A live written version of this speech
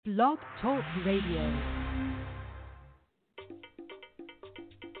Blog Talk Radio.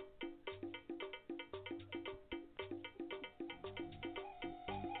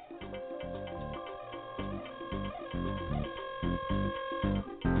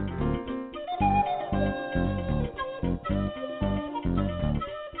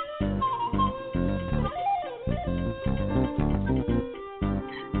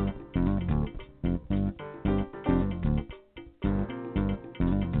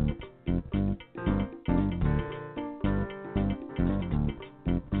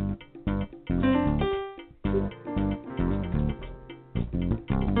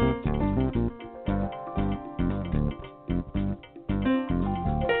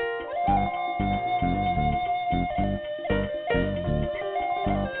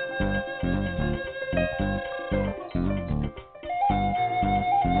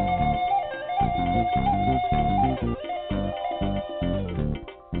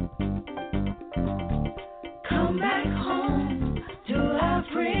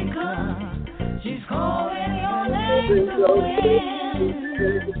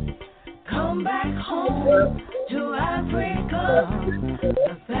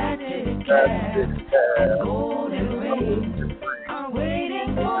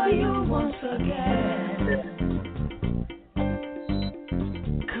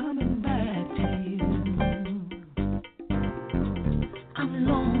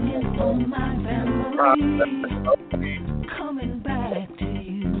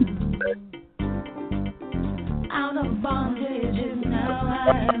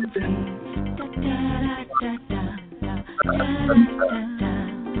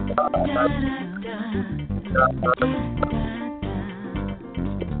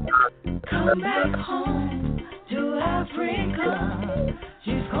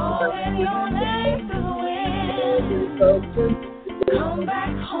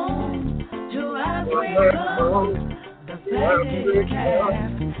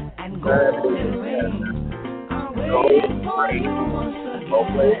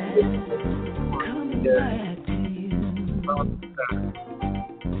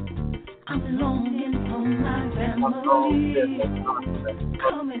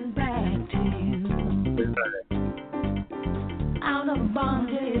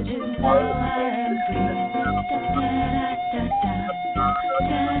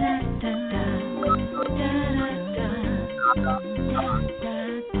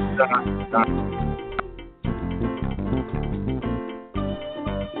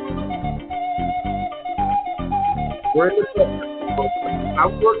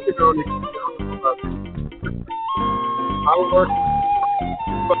 I'm working on it. I'm working.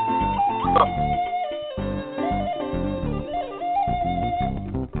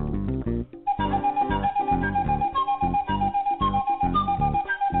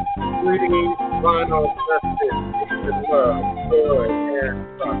 Greetings, final justice, peace and love, joy and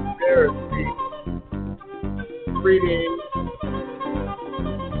prosperity. Greetings,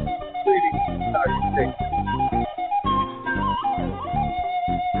 salutations.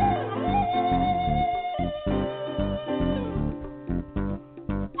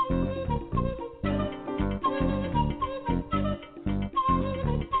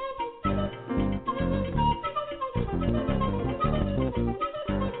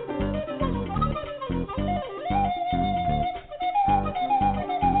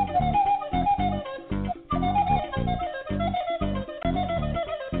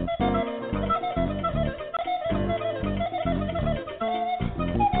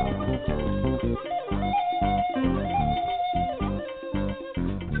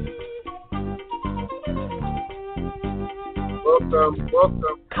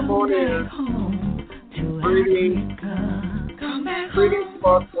 Welcome. Come on in. Greetings. Greetings,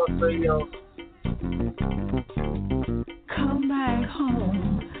 Blog Talk Radio. Come back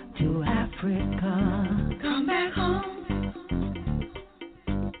home to Africa. Come back home.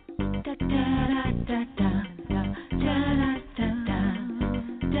 Da da da da da da da da da da da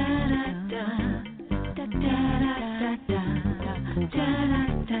da da da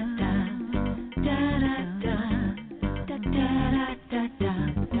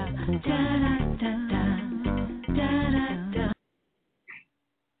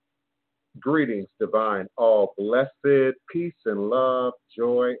Greetings, divine, all blessed, peace and love,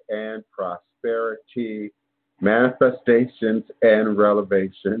 joy and prosperity, manifestations and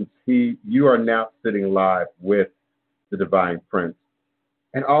revelations. You are now sitting live with the Divine Prince,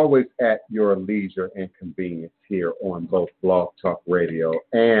 and always at your leisure and convenience here on both Blog Talk Radio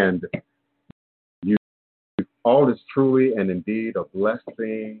and you. All is truly and indeed a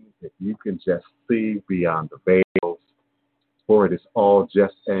blessing if you can just see beyond the veils for it is all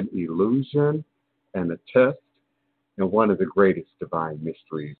just an illusion and a test, and one of the greatest divine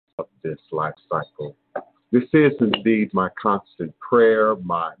mysteries of this life cycle. This is indeed my constant prayer,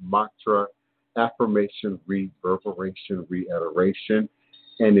 my mantra, affirmation, reverberation, reiteration,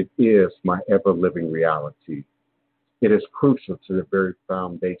 and it is my ever-living reality. It is crucial to the very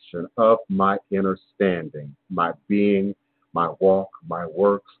foundation of my understanding, my being, my walk, my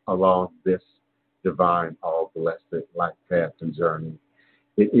works along this divine, all-blessed life path and journey.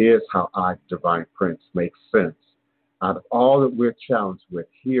 It is how I, Divine Prince, make sense out of all that we're challenged with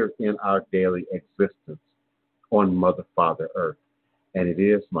here in our daily existence on Mother, Father, Earth. And it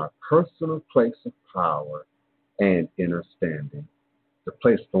is my personal place of power and understanding, the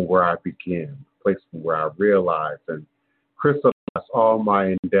place from where I begin, the place from where I realize and crystallize all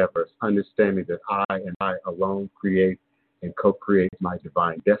my endeavors, understanding that I and I alone create and co-create my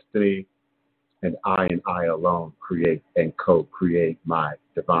divine destiny, and I alone create and co-create my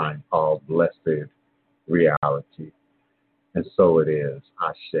divine, all-blessed reality. And so it is.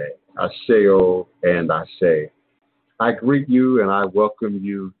 Ashe. Asheo and Ashe. I greet you and I welcome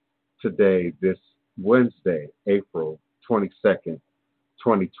you today, this Wednesday, April 22nd,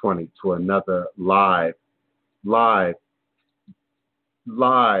 2020, to another live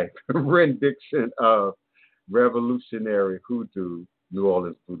rendition of Revolutionary Hoodoo, New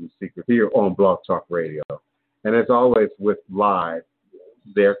Orleans Voodoo Secret, here on Blog Talk Radio. And as always with live,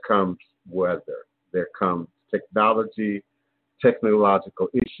 there comes weather, there comes technology, technological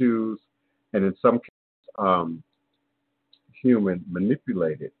issues, and in some cases, human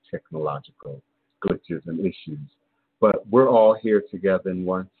manipulated technological glitches and issues. But we're all here together in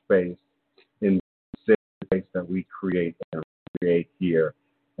one space, in the space that we create and create here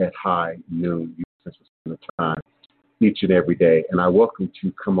at high noon Central Standard Time each and every day. And I welcome you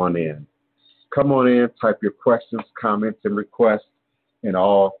to come on in. Come on in, type your questions, comments, and requests in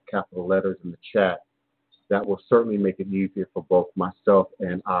all capital letters in the chat. That will certainly make it easier for both myself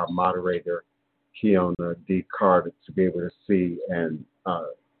and our moderator, Kiona D. Carter, to be able to see and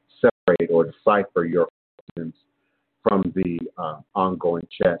separate or decipher your questions from the ongoing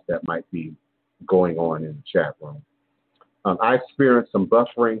chat that might be going on in the chat room. I experienced some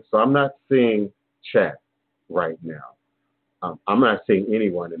buffering, so I'm not seeing chat right now. I'm not seeing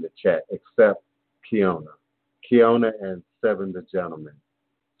anyone in the chat except Kiona and Seven the Gentleman.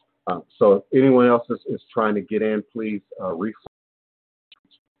 So if anyone else is trying to get in, please refresh.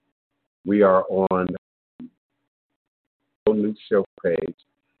 We are on the new show page,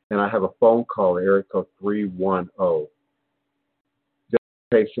 and I have a phone call, area code 310. Just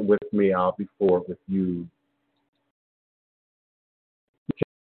be patient with me. I'll be forward with you.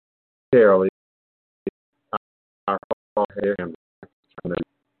 Our call here and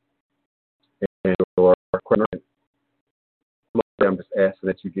I'm just asking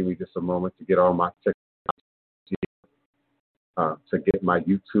that you give me just a moment to get all my technology, to get my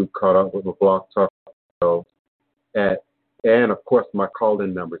YouTube caught up with the Blog Talk. And of course, my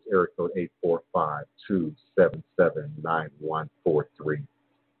call-in number is area code 845-277-9143.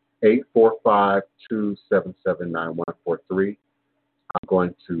 845-277-9143. I'm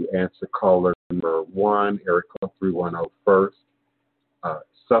going to answer caller number 1, area code 310 first.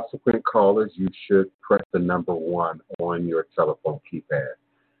 Subsequent callers, you should press the number 1 on your telephone keypad.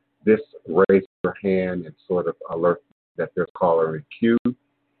 This raises your hand and sort of alert that there's a caller in queue,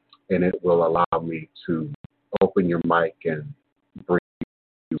 and it will allow me to open your mic and bring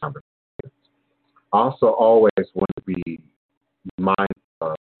you conversations. Also, always want to be mindful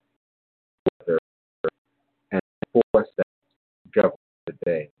of weather and force that govern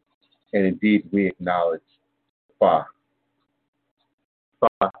today. And indeed, we acknowledge Fa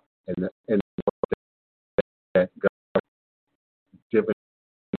and that God given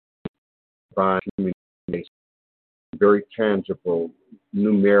divine communication, very tangible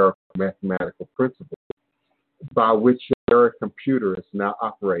numerical mathematical principle by which your computer is now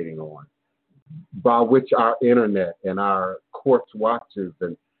operating on, by which our internet and our quartz watches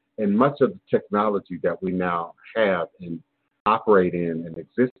and much of the technology that we now have and operate in and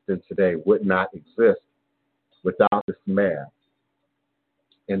exist in today would not exist without this math.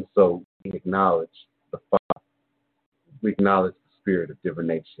 And so we acknowledge the Father. We acknowledge the spirit of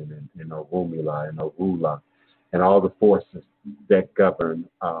divination and Orumila and Orula and all the forces that govern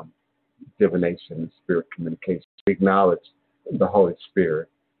divination and spirit communication. We acknowledge the Holy Spirit,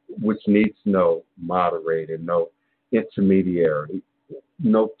 which needs no moderator, no intermediary,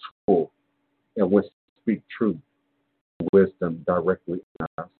 no tool in which to speak truth, wisdom directly in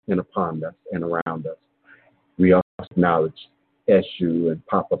us and upon us and around us. We also acknowledge Eshu and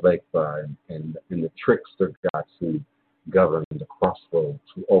Papa Legba and the trickster gods who govern the crossroads,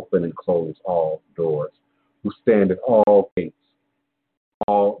 who open and close all doors, who stand at all gates,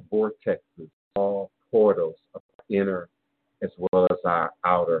 all vortexes, all portals of our inner as well as our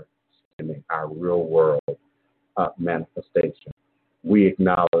outer standing, our real world manifestation. We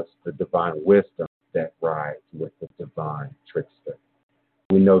acknowledge the divine wisdom that rides with the divine trickster.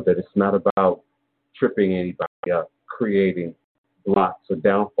 We know that it's not about tripping anybody up, creating blocks or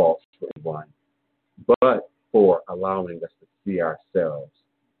downfalls for anyone, but for allowing us to see ourselves,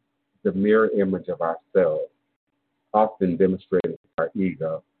 the mirror image of ourselves, often demonstrated our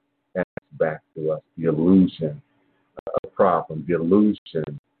ego, and back to us the illusion of a problem, the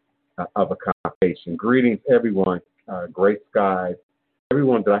illusion of a conversation. Greetings, everyone. Great skies.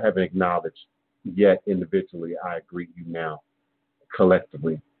 Everyone that I haven't acknowledged yet individually, I greet you now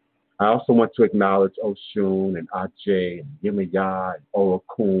collectively. I also want to acknowledge Oshun and Ajay and Yemaya and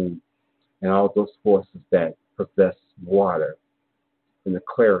Olokun and all those forces that possess water and the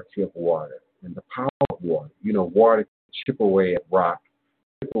clarity of water and the power of water. You know, water can chip away at rock,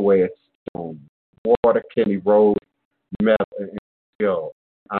 chip away at stone. Water can erode metal and steel,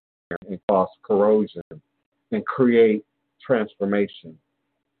 iron, and cause corrosion and create transformation.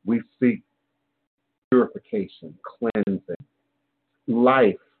 We seek purification, cleansing,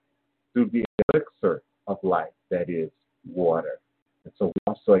 life through the elixir of life that is water. And so we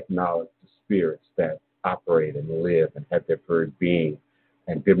also acknowledge the spirits that operate and live and have their very being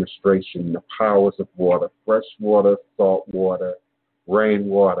and demonstration in the powers of water, fresh water, salt water,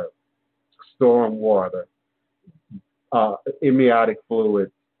 rainwater, storm water, amniotic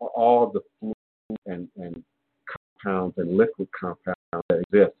fluid, all the fluid and compounds and liquid compounds that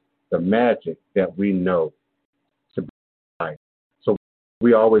exist, the magic that we know to be life. So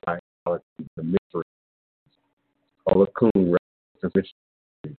we always acknowledge the mystery. Olokun represents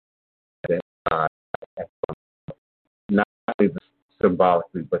mystery that not only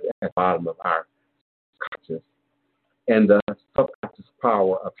symbolically, but at the bottom of our conscious and the subconscious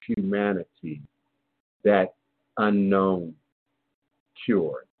power of humanity, that unknown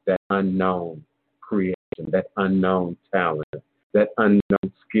cure, that unknown creation, that unknown talent, that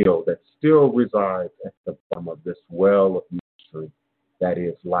unknown skill that still resides at the bottom of this well of mystery that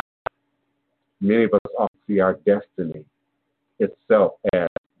is life. Many of us often see our destiny itself as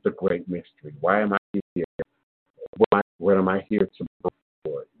the great mystery. Why am I here? What am I here to bring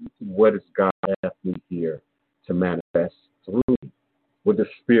forward? What does God ask me here to manifest through me? What the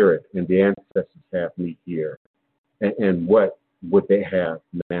Spirit and the ancestors have me here? And what would they have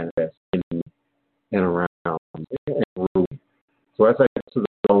manifest in me and around me and through me? So as I get to the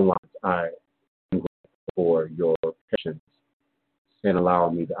phone lines, I am grateful for your patience and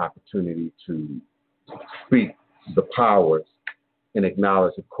allowing me the opportunity to speak the powers and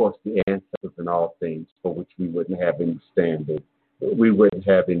acknowledge, of course, the ancestors and all things for which we wouldn't have any standing, we wouldn't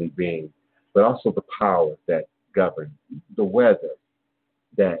have any being, but also the powers that govern the weather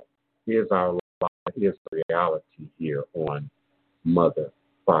that is our life, is the reality here on Mother,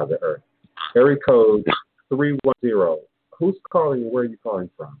 Father Earth. Area code 310. Who's calling and where are you calling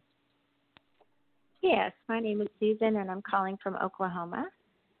from? Yes, my name is Susan, and I'm calling from Oklahoma.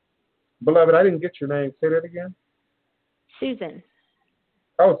 Beloved, I didn't get your name. Say that again. Susan.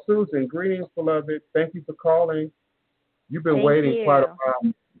 Oh, Susan. Greetings, beloved. Thank you for calling. You've been Thank waiting you. quite a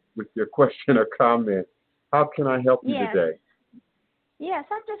while with your question or comment. How can I help you Yes. today? Yes,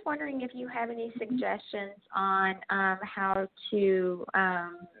 I'm just wondering if you have any suggestions on how to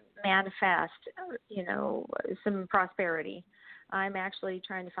manifest, some prosperity. I'm actually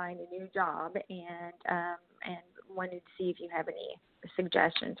trying to find a new job and wanted to see if you have any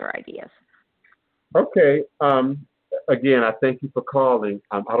suggestions or ideas. Okay. Again, I thank you for calling.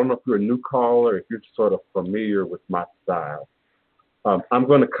 I don't know if you're a new caller, if you're sort of familiar with my style. I'm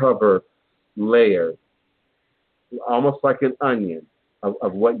going to cover layers, almost like an onion,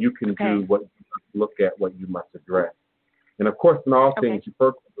 of what you can do, what you must look at, what you must address. And of course, in all things, you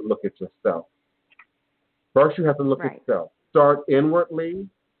first have to look at yourself. First, you have to look at yourself. Start inwardly.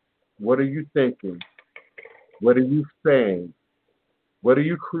 What are you thinking? What are you saying? What are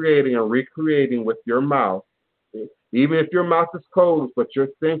you creating and recreating with your mouth? Even if your mouth is closed, but you're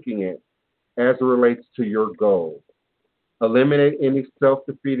thinking it as it relates to your goal. Eliminate any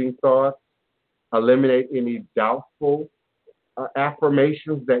self-defeating thoughts. Eliminate any doubtful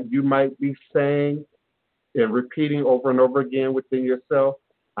affirmations that you might be saying and repeating over and over again within yourself.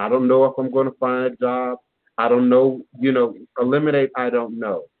 I don't know if I'm going to find a job. I don't know, eliminate I don't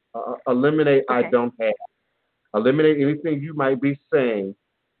know. Eliminate I don't have. Eliminate anything you might be saying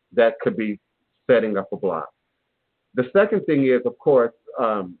that could be setting up a block. The second thing is, of course,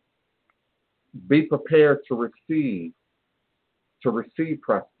 be prepared to receive to receive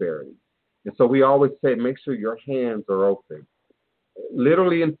prosperity. And so we always say, make sure your hands are open,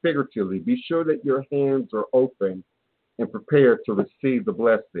 literally and figuratively. Be sure that your hands are open and prepared to receive the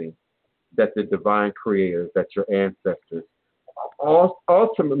blessing that the divine creators, that your ancestors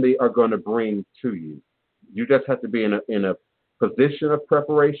ultimately are going to bring to you. You just have to be in a position of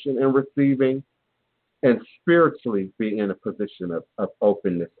preparation and receiving, and spiritually be in a position of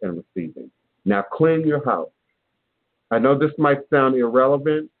openness and receiving. Now, clean your house. I know this might sound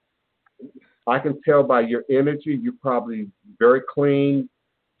irrelevant. I can tell by your energy you're probably very clean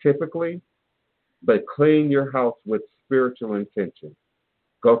typically, but clean your house with spiritual intention.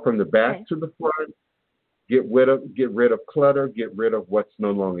 Go from the back to the front. Get rid of clutter. Get rid of what's no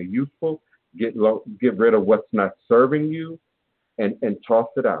longer useful. Get rid of what's not serving you, and toss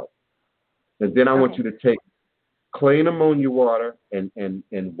it out. And then I want you to take clean ammonia water and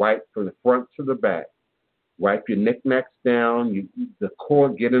wipe from the front to the back. Wipe your knickknacks down.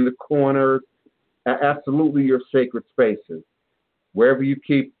 Get in the corners. Absolutely your sacred spaces. Wherever you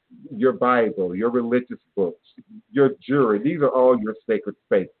keep your Bible, your religious books, your jewelry, these are all your sacred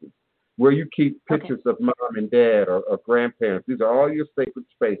spaces. Where you keep pictures of mom and dad or grandparents, these are all your sacred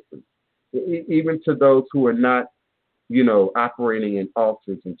spaces. Even to those who are not, operating in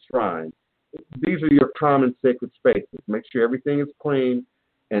altars and shrines, these are your common sacred spaces. Make sure everything is clean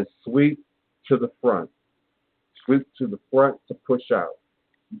and sweep to the front. Sweep to the front to push out,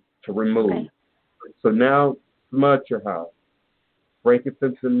 to remove. So now smudge your house.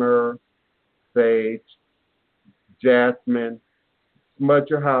 Frankincense and myrrh, sage, jasmine. Smudge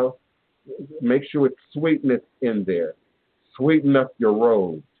your house. Make sure it's sweetness in there. Sweeten up your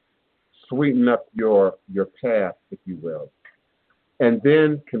road. Sweeten up your path, if you will. And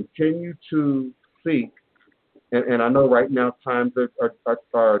then continue to seek. And I know right now times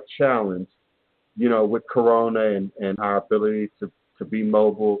are a challenge, with Corona and our ability to be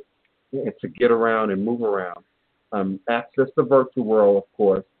mobile and to get around and move around. Access the virtual world, of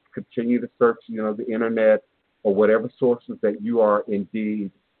course. Continue to search, the internet or whatever sources that you are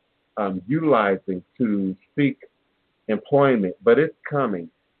indeed utilizing to seek employment. But it's coming.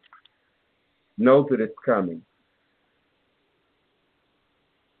 Know that it's coming.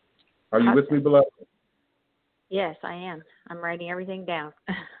 Are you with me, beloved? Yes, I am. I'm writing everything down.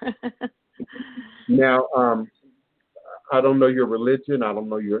 Now, I don't know your religion. I don't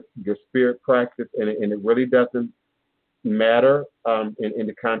know your spirit practice, and it really doesn't matter in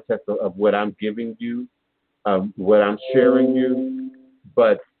the context of what I'm giving you, what I'm sharing you.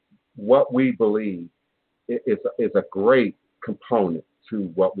 But what we believe is a great component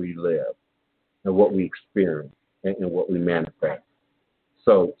to what we live and what we experience and what we manifest.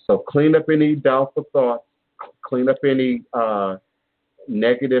 So clean up any doubtful thoughts, clean up any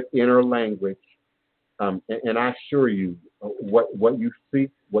negative inner language, and I assure you, what you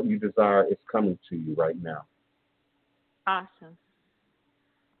seek, what you desire is coming to you right now. Awesome.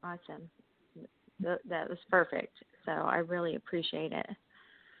 That was perfect. So I really appreciate it.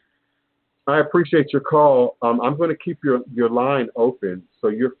 I appreciate your call. I'm going to keep your line open, so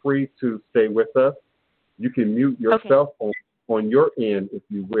you're free to stay with us. You can mute your cell phone on your end if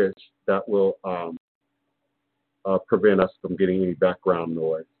you wish. That will prevent us from getting any background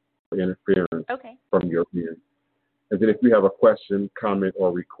noise or interference from your end. And then if you have a question, comment,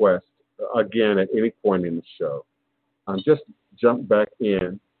 or request, again, at any point in the show, just jump back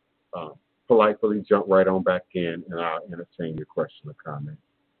in, politely jump right on back in, and I'll entertain your question or comment.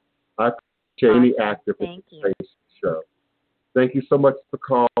 I appreciate any active participation in the show. Thank you so much for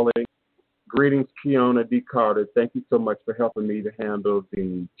calling. Greetings, Kiona D. Carter. Thank you so much for helping me to handle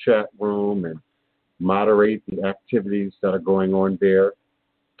the chat room and moderate the activities that are going on there.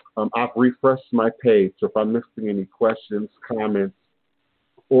 I've refreshed my page, so if I'm missing any questions, comments,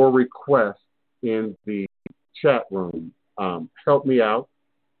 or requests in the chat room, help me out.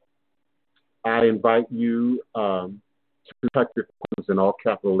 I invite you to type your questions in all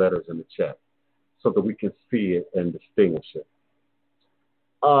capital letters in the chat so that we can see it and distinguish it.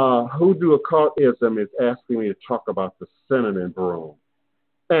 Hoodoo Occultism is asking me to talk about the cinnamon broom.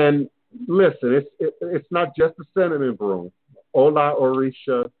 And listen, it's not just the cinnamon broom. Ola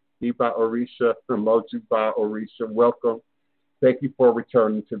Orisha, Iba Orisha, Mojuba Orisha, welcome. Thank you for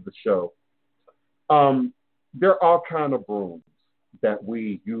returning to the show. There are all kinds of brooms that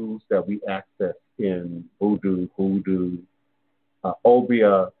we use, that we access in voodoo, hoodoo,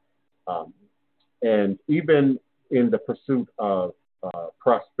 obia, and even in the pursuit of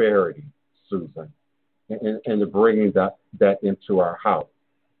prosperity, Susan, and the bringing that into our house.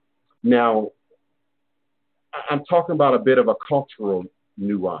 Now, I'm talking about a bit of a cultural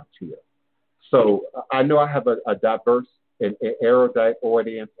nuance here. So I know I have a diverse an erudite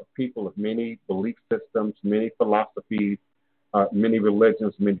audience of people of many belief systems, many philosophies, many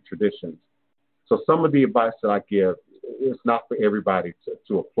religions, many traditions. So some of the advice that I give is not for everybody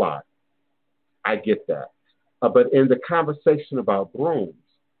to apply. I get that. But in the conversation about brooms,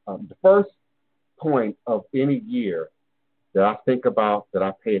 the first point of any year that I think about, that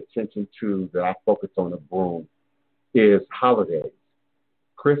I pay attention to, that I focus on a broom is holidays.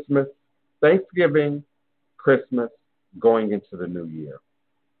 Christmas, Thanksgiving, Christmas, going into the new year.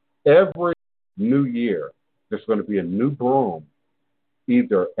 Every new year, there's going to be a new broom,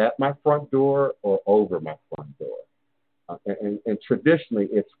 either at my front door or over my front door. And traditionally,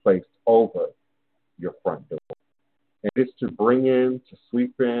 it's placed over your front door. And it's to bring in, to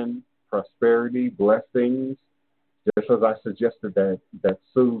sweep in prosperity, blessings, just as I suggested that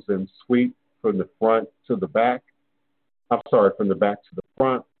Susan sweep from the front to the back. I'm sorry, from the back to the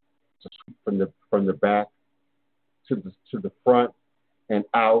front, to sweep from the back to the front and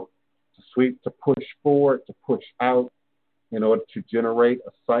out, to sweep, to push forward, to push out, in order to generate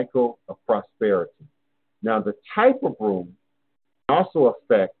a cycle of prosperity. Now, the type of broom also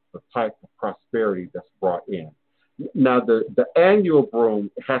affects the type of prosperity that's brought in. Now, the annual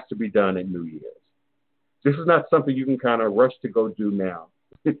broom has to be done at New Year's. This is not something you can kind of rush to go do now.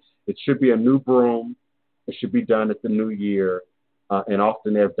 It should be a new broom. It should be done at the new year. And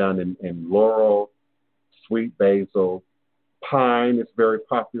often they're done in laurel, sweet basil. Pine is very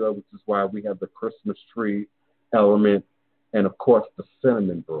popular, which is why we have the Christmas tree element. And, of course, the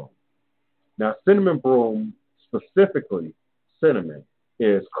cinnamon broom. Now, cinnamon broom, specifically cinnamon,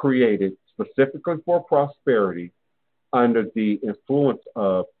 is created specifically for prosperity under the influence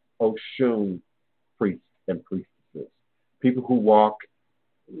of Oshun priests and priestesses, people who walk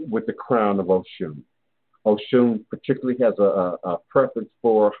with the crown of Oshun. Oshun particularly has a preference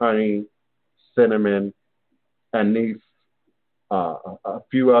for honey, cinnamon, anise, a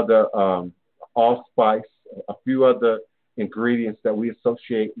few other allspice, a few other ingredients that we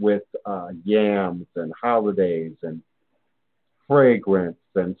associate with yams and holidays and fragrance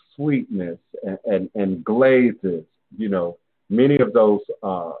and sweetness and glazes. You know, many of those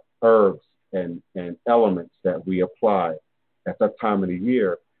herbs and elements that we apply at that time of the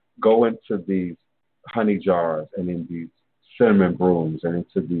year go into these honey jars and in these cinnamon brooms and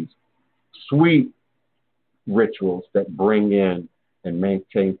into these sweet rituals that bring in and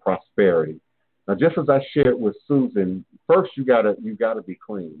maintain prosperity. Now, just as I shared with Susan, first you gotta be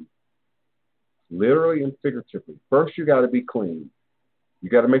clean, literally and figuratively. First, you gotta be clean. You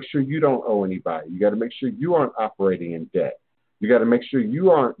gotta make sure you don't owe anybody. You gotta make sure you aren't operating in debt. You gotta make sure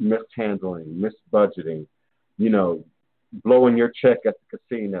you aren't mishandling, misbudgeting, blowing your check at the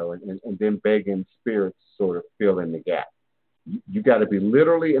casino and then begging spirits to sort of fill in the gap. You gotta be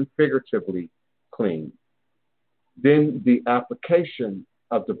literally and figuratively clean. Then the application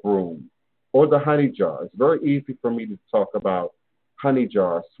of the broom or the honey jar. It's very easy for me to talk about honey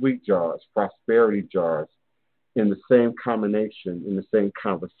jars, sweet jars, prosperity jars in the same combination, in the same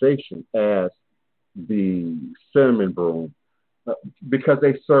conversation as the cinnamon broom, because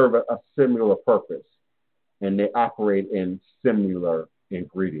they serve a similar purpose and they operate in similar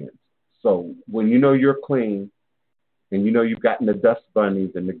ingredients. So when you know you're clean and you know you've gotten the dust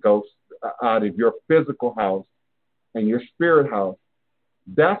bunnies and the ghosts out of your physical house and your spirit house,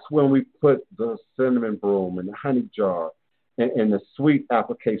 that's when we put the cinnamon broom and the honey jar and the sweet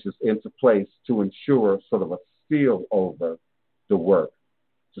applications into place to ensure sort of a seal over the work,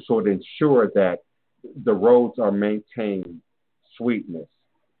 to sort of ensure that the roads are maintained sweetness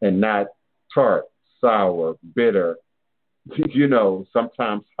and not tart, sour, bitter,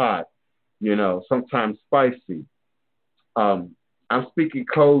 sometimes hot, sometimes spicy. I'm speaking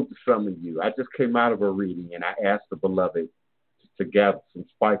code to some of you. I just came out of a reading and I asked the beloved to gather some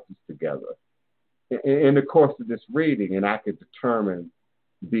spices together. In the course of this reading, and I could determine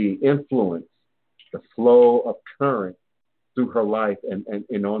the influence, the flow of current through her life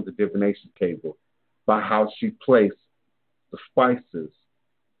and on the divination table by how she placed the spices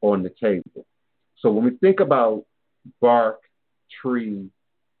on the table. So when we think about bark, tree,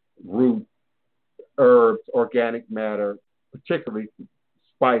 root, herbs, organic matter, particularly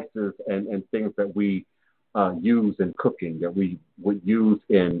spices and things that we use in cooking, that we would use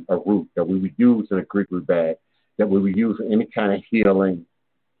in a root, that we would use in a Greek root bag, that we would use in any kind of healing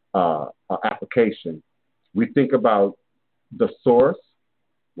application. We think about the source,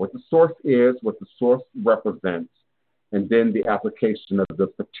 what the source is, what the source represents, and then the application of the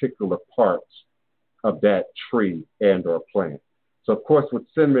particular parts of that tree and or plant. So, of course, with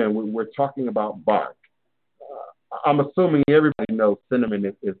cinnamon, we're talking about bark. I'm assuming everybody knows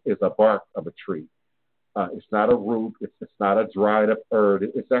cinnamon is a bark of a tree. It's not a root. It's not a dried up herb.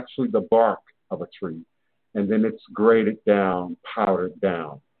 It's actually the bark of a tree. And then it's grated down, powdered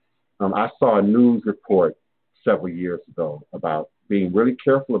down. I saw a news report several years ago about being really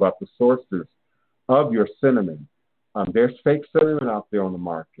careful about the sources of your cinnamon. There's fake cinnamon out there on the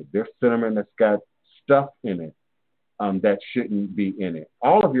market. There's cinnamon that's got stuff in it that shouldn't be in it.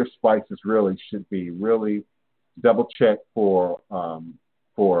 All of your spices really should be really double checked for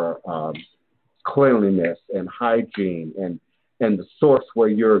cleanliness and hygiene and the source where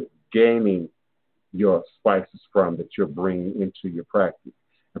you're gaining your spices from that you're bringing into your practice.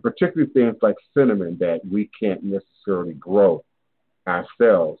 And particularly things like cinnamon that we can't necessarily grow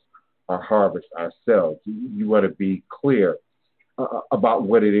ourselves or harvest ourselves. You want to be clear about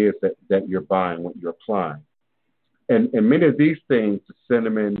what it is that you're buying, what you're applying. And many of these things, the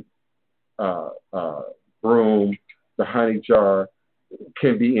cinnamon, broom, the honey jar,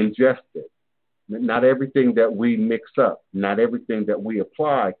 can be ingested. Not everything that we mix up, not everything that we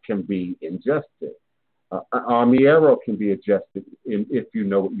apply can be ingested. Armiero can be adjusted if you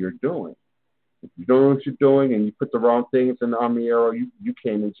know what you're doing. If you don't know what you're doing and you put the wrong things in the Armiero, you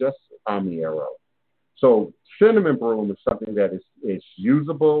can't adjust Armiero. So cinnamon broom is something that is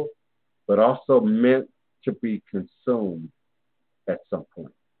usable, but also meant to be consumed at some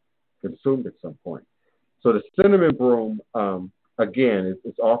point. So the cinnamon broom, again,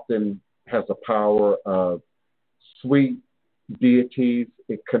 it often has a power of sweet deities.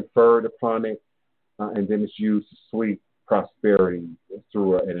 It conferred upon it, and then it's used to sweep prosperity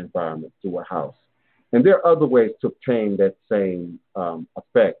through an environment, through a house. And there are other ways to obtain that same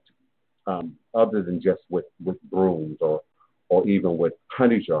effect, other than just with brooms or even with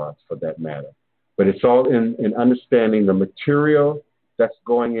honey jars for that matter. But it's all in understanding the material that's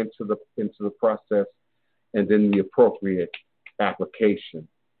going into the process and then the appropriate application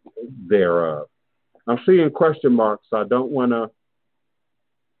thereof. I'm seeing question marks, so I don't want to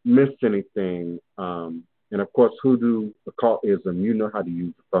miss anything. And of course, Hoodoo, occultism, you know how to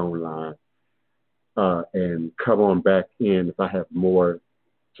use the phone line and come on back in if I have more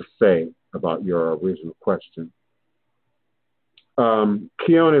to say about your original question.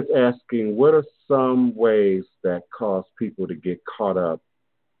 Keon is asking, what are some ways that cause people to get caught up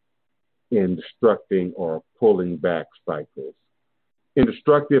in destructing or pulling back cycles? In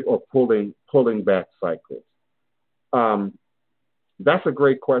destructive or pulling back cycles? That's a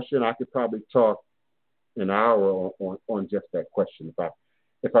great question. I could probably talk an hour on just that question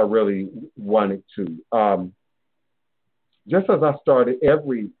if I really wanted to. Just as I started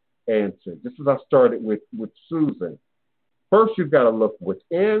every answer, just as I started with Susan, first you've got to look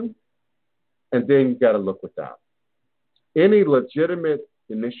within, and then you've got to look without. Any legitimate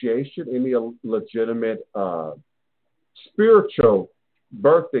initiation, any legitimate spiritual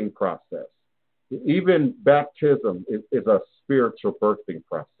birthing process, even baptism is a spiritual birthing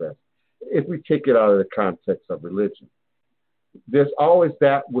process, if we take it out of the context of religion. There's always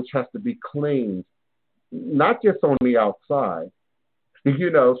that which has to be cleaned, not just on the outside, so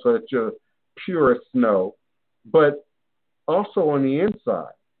that you're pure as snow, but also on the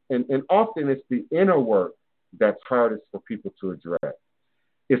inside. And often it's the inner work that's hardest for people to address.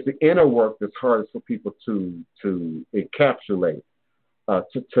 It's the inner work that's hardest for people to encapsulate,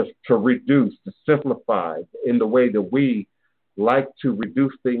 to reduce, to simplify in the way that we like to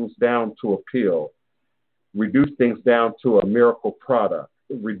reduce things down to a pill, reduce things down to a miracle product,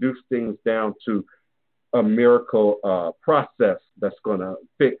 reduce things down to a miracle process that's going to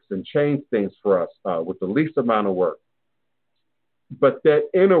fix and change things for us with the least amount of work. But that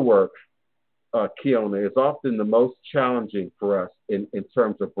inner work, Kiona, is often the most challenging for us in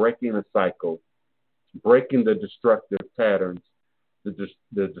terms of breaking the cycle, breaking the destructive patterns,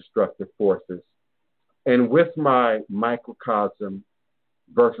 the destructive forces. And with my microcosm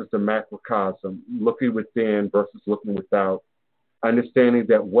versus the macrocosm, looking within versus looking without, understanding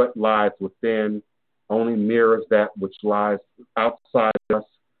that what lies within only mirrors that which lies outside us.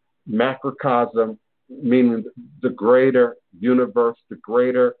 Macrocosm, meaning the greater universe, the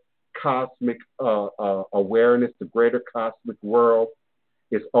greater cosmic awareness, the greater cosmic world,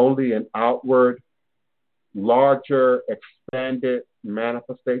 is only an outward, larger, expanded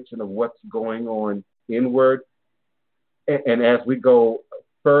manifestation of what's going on inward. And as we go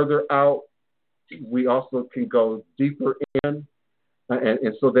further out, we also can go deeper in.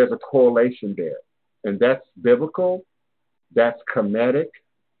 And so there's a correlation there. And that's biblical, that's Kemetic,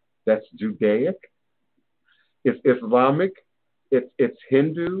 that's Judaic, it's Islamic, it's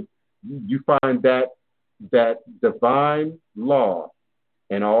Hindu. You find that divine law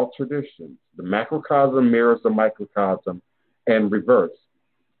in all traditions. The macrocosm mirrors the microcosm and reverse.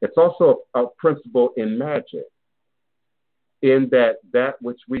 It's also a principle in magic, in that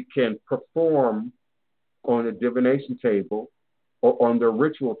which we can perform on the divination table or on the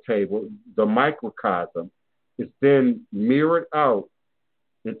ritual table, the microcosm, is then mirrored out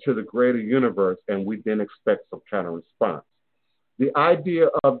into the greater universe, and we then expect some kind of response. The idea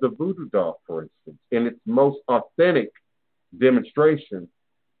of the voodoo doll, for instance, in its most authentic demonstration,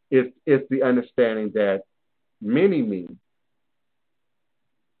 is the understanding that mini-me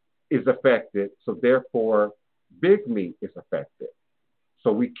is affected, so therefore big me is affected.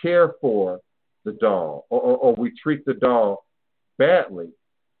 So we care for the doll, or we treat the doll badly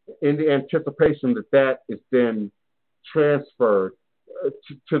in the anticipation that is then transferred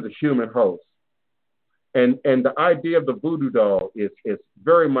to the human host. And the idea of the voodoo doll is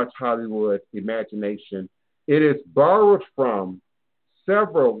very much Hollywood imagination. It is borrowed from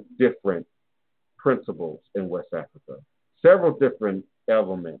several different principles in West Africa, several different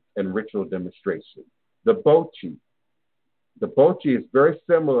elements and ritual demonstrations. The bochi. The bochi is very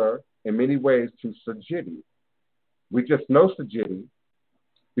similar in many ways to Sajidi. We just know Sajidi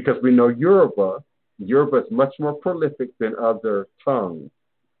because we know Yoruba. Yoruba is much more prolific than other tongues,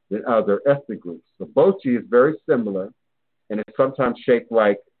 than other ethnic groups. The bochi is very similar, and it's sometimes shaped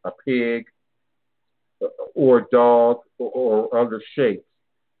like a pig or a dog or other shapes,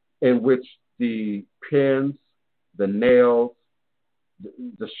 in which the pins, the nails,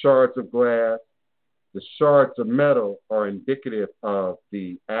 the shards of glass, the shards of metal are indicative of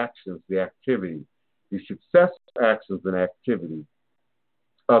the actions, the activities, the successful actions and activities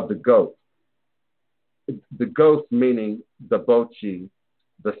of the ghost. The ghost meaning the bochi,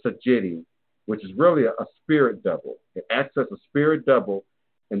 the sajidi, which is really a spirit double. It acts as a spirit double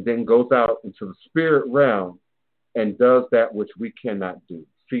and then goes out into the spirit realm and does that which we cannot do,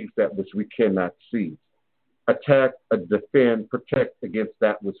 sees that which we cannot see, attack, defend, protect against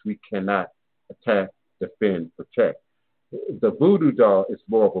that which we cannot attack, defend, protect. The voodoo doll is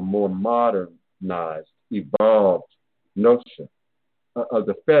more of a more modernized, evolved notion of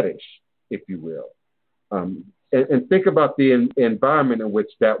the fetish, if you will. And think about the environment in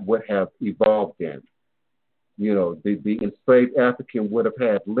which that would have evolved in. You know, the enslaved African would have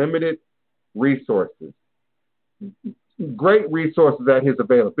had limited resources, great resources at his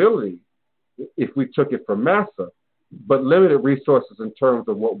availability if we took it from Massa, but limited resources in terms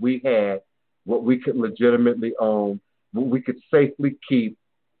of what we had, what we could legitimately own, what we could safely keep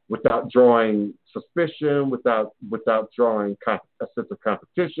without drawing suspicion, without drawing a sense of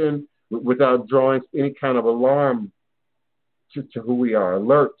competition, without drawing any kind of alarm to who we are,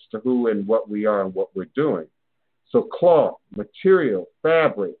 alerts to who and what we are and what we're doing. So cloth, material,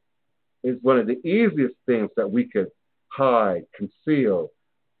 fabric is one of the easiest things that we could hide, conceal,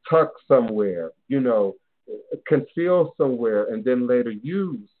 tuck somewhere, conceal somewhere, and then later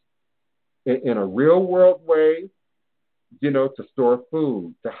use in a real world way, to store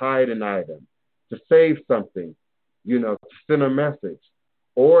food, to hide an item, to save something, to send a message,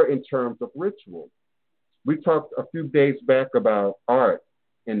 or in terms of ritual. We talked a few days back about art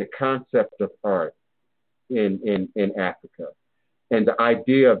and the concept of art in Africa, and the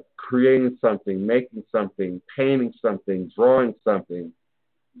idea of creating something, making something, painting something, drawing something,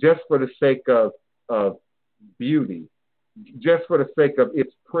 just for the sake of beauty, just for the sake of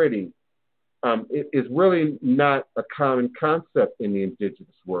it's pretty. It is really not a common concept in the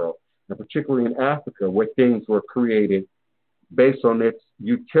indigenous world, and particularly in Africa, where things were created based on its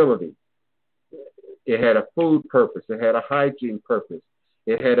utility. It had a food purpose. It had a hygiene purpose.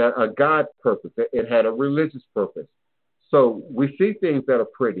 It had a God purpose. It had a religious purpose. So we see things that are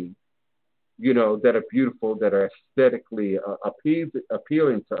pretty, that are beautiful, that are aesthetically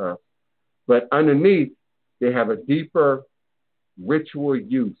appealing to us. But underneath, they have a deeper ritual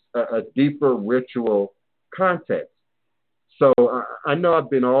use, a deeper ritual context. So I know I've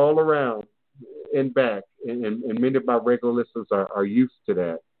been all around and back, and many of my regular listeners are used to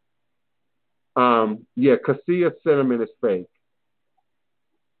that. Cassia sentiment is fake.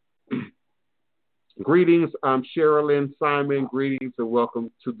 Greetings, I'm Sherilyn Simon. Greetings and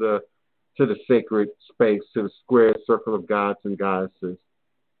welcome to the sacred space, to the square circle of gods and goddesses.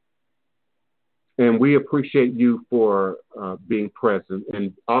 And we appreciate you for being present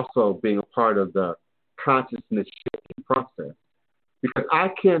and also being a part of the consciousness shifting process. Because I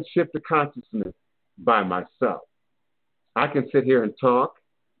can't shift the consciousness by myself. I can sit here and talk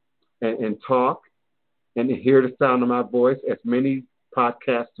and talk and hear the sound of my voice, as many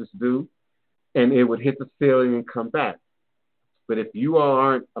podcasters do, and it would hit the ceiling and come back. But if you all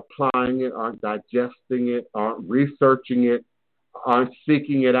aren't applying it, aren't digesting it, aren't researching it, aren't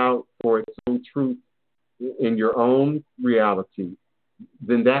seeking it out for its own truth in your own reality,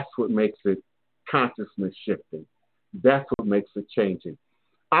 then that's what makes it consciousness shifting. That's what makes it changing.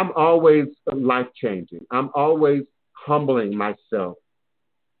 I'm always life changing. I'm always humbling myself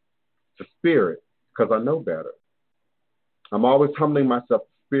to spirit because I know better. I'm always humbling myself to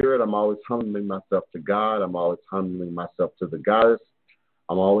spirit. I'm always humbling myself to God. I'm always humbling myself to the goddess.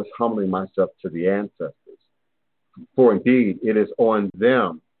 I'm always humbling myself to the ancestors. For indeed, it is on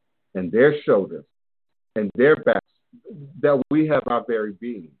them and their shoulders and their backs that we have our very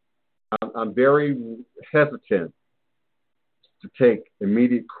being. I'm very hesitant to take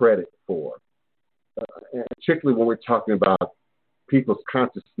immediate credit for, and particularly when we're talking about people's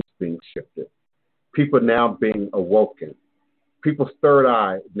consciousness being shifted, people now being awoken, people's third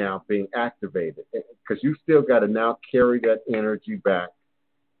eye now being activated, because you still got to now carry that energy back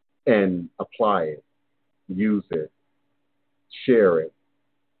and apply it, use it, share it,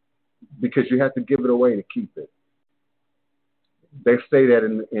 because you have to give it away to keep it. They say that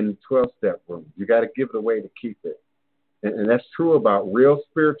in 12-step rooms. You got to give it away to keep it. And that's true about real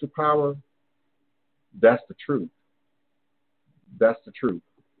spiritual power. That's the truth. That's the truth.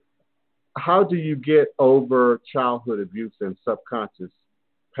 How do you get over childhood abuse and subconscious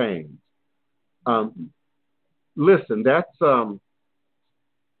pain? Listen, that's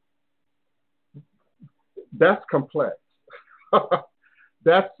complex.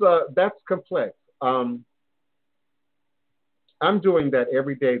 That's complex. I'm doing that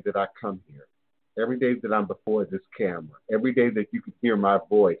every day that I come here, every day that I'm before this camera, every day that you can hear my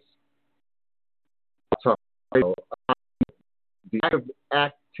voice. The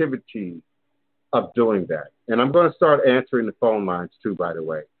activity of doing that. And I'm going to start answering the phone lines too, by the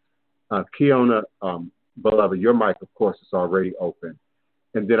way. Kiona, beloved, your mic, of course, is already open.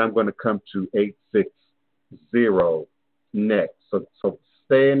 And then I'm going to come to 860 next. So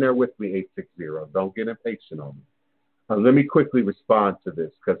stay in there with me, 860. Don't get impatient on me. Let me quickly respond to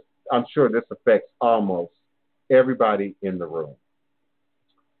this because I'm sure this affects almost everybody in the room.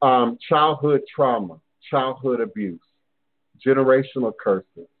 Childhood trauma, childhood abuse, generational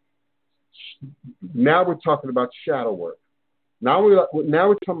curses. Now we're talking about shadow work. Now we're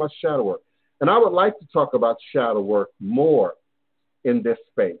talking about shadow work. And I would like to talk about shadow work more in this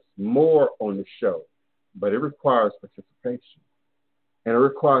space, more on the show. But it requires participation. And it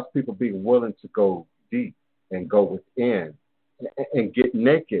requires people being willing to go deep and go within and get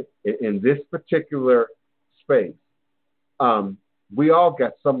naked in this particular space. We all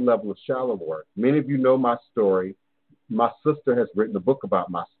got some level of shallow work. Many of you know my story. My sister has written a book about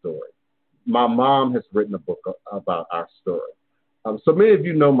my story. My mom has written a book about our story. So many of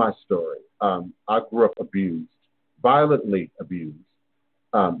you know my story. I grew up abused, violently abused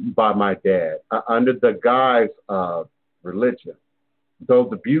by my dad under the guise of religion. Though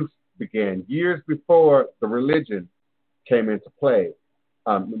the abuse began years before the religion came into play,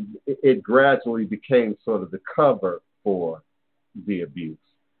 it gradually became sort of the cover for the abuse.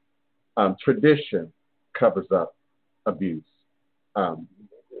 Tradition covers up abuse.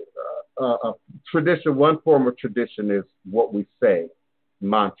 Tradition, one form of tradition is what we say,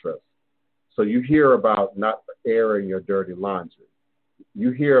 mantras. So you hear about not airing your dirty laundry.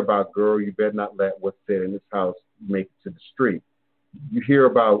 You hear about, girl, you better not let what's said in this house make it to the street. You hear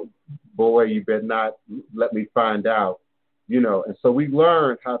about, boy, you better not let me find out, And so we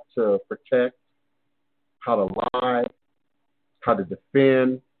learn how to protect, how to lie, how to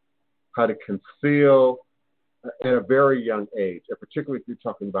defend, how to conceal at a very young age, and particularly if you're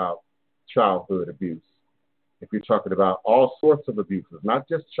talking about childhood abuse. If you're talking about all sorts of abuses, not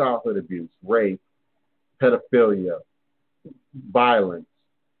just childhood abuse, rape, pedophilia, violence,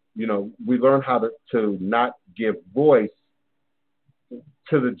 we learn how to not give voice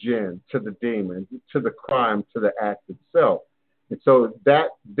to the jinn, to the demon, to the crime, to the act itself. And so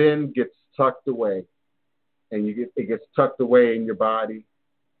that then gets tucked away, and it gets tucked away in your body.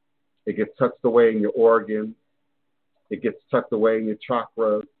 It gets tucked away in your organs. It gets tucked away in your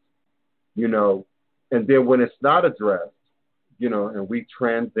chakras, and then when it's not addressed, and we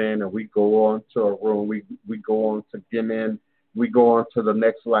transcend and we go on to a room, we go on to Gimen, we go on to the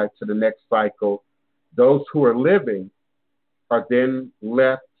next life, to the next cycle. Those who are living are then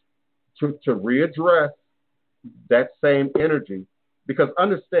left to readdress that same energy. Because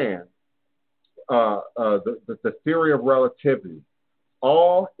understand, the theory of relativity,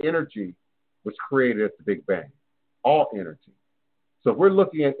 all energy was created at the Big Bang, all energy. So if we're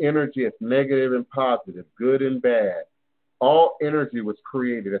looking at energy as negative and positive, good and bad, all energy was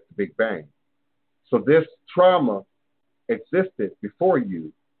created at the Big Bang. So this trauma existed before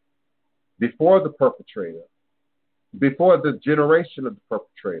you, before the perpetrator, before the generation of the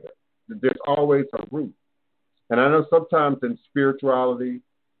perpetrator. There's always a root. And I know sometimes in spirituality,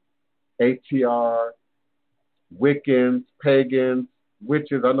 ATR, Wiccans, pagans,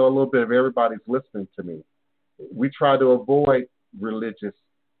 witches, I know a little bit of everybody's listening to me. We try to avoid religious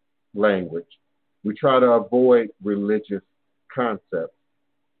language. We try to avoid religious concepts.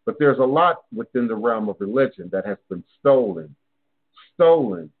 But there's a lot within the realm of religion that has been stolen,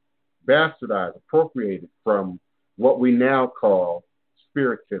 bastardized, appropriated from what we now call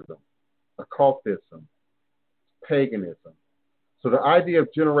spiritism, occultism, paganism. So the idea of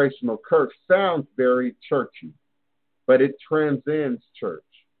generational curse sounds very churchy, but it transcends church.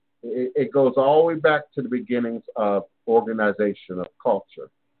 It goes all the way back to the beginnings of organization of culture.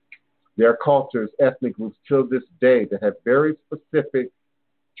 There are cultures, ethnic groups till this day that have very specific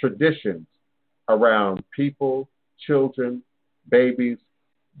traditions around people, children, babies,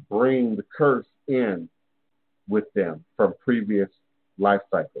 bring the curse in with them from previous life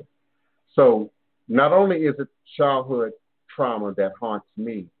cycles. So not only is it childhood trauma that haunts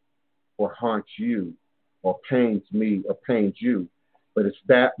me or haunts you or pains me or pains you, but it's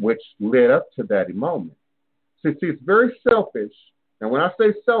that which led up to that moment. See, it's very selfish. And when I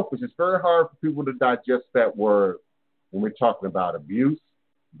say selfish, it's very hard for people to digest that word when we're talking about abuse,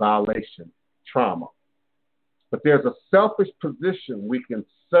 violation, trauma. But there's a selfish position we can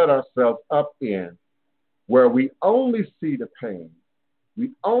set ourselves up in where we only see the pain.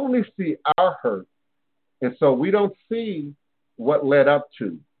 We only see our hurt. And so we don't see what led up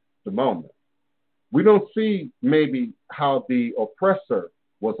to the moment. We don't see maybe how the oppressor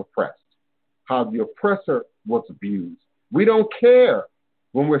was oppressed, how the oppressor was abused. We don't care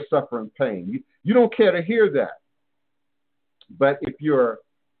when we're suffering pain. You don't care to hear that. But if you're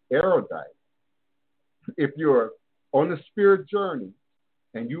erudite, if you're on the spirit journey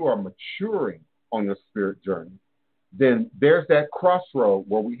and you are maturing on the spirit journey, then there's that crossroad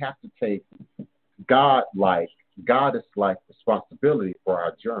where we have to take goddess-like responsibility for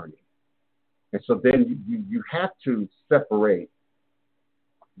our journey. And so then you have to separate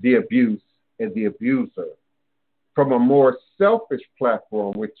the abuse and the abuser from a more selfish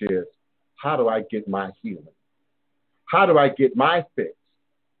platform, which is, how do I get my healing? How do I get my fix?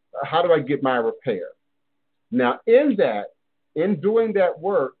 How do I get my repair? Now, in doing that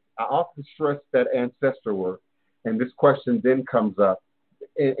work, I often stress that ancestor work, and this question then comes up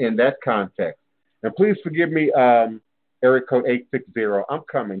in that context. And please forgive me, area code 860. I'm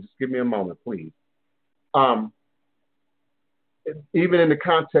coming. Just give me a moment, please. Even in the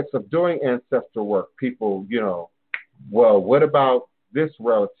context of doing ancestor work, people, well, what about this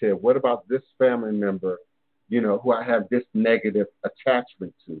relative? What about this family member, who I have this negative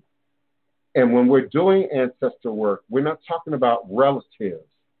attachment to? And when we're doing ancestor work, we're not talking about relatives.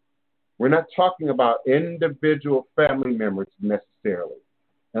 We're not talking about individual family members necessarily,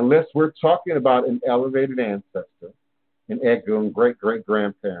 unless we're talking about an elevated ancestor, an Egun,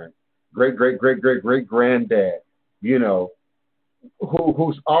 great-great-grandparent, great-great-great-great-great-granddad,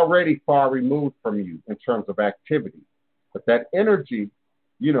 who's already far removed from you in terms of activity. But that energy,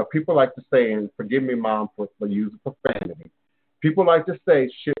 people like to say, and forgive me, Mom, for using profanity, people like to say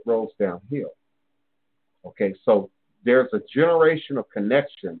shit rolls downhill. Okay, so there's a generational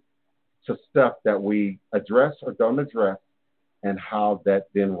connection to stuff that we address or don't address and how that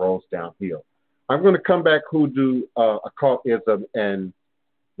then rolls downhill. I'm going to come back, Hoodoo, occultism, and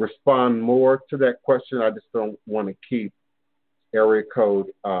respond more to that question. I just don't want to keep area code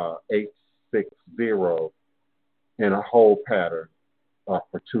 860 in a whole pattern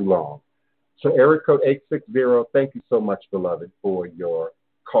for too long. So area code 860, thank you so much, beloved, for your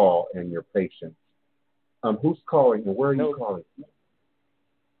call and your patience. Who's calling and where are you calling from?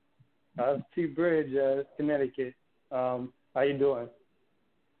 T-Bridge, Connecticut. How you doing?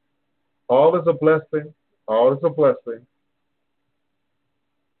 All is a blessing. All is a blessing.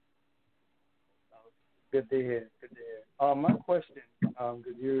 Good to hear. My question,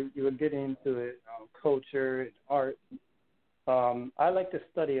 because you were getting into it, culture and art. I like to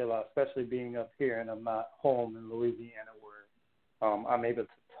study a lot, especially being up here, and I'm not home in Louisiana where I'm able to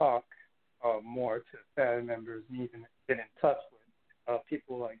talk more to family members and even get in touch with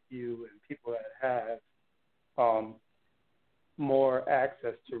people like you and people that have more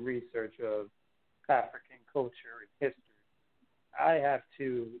access to research of African culture and history. I have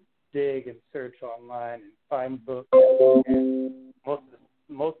to dig and search online and find books, and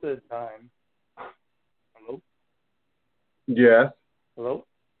most of the time. Hello? Yes. Hello?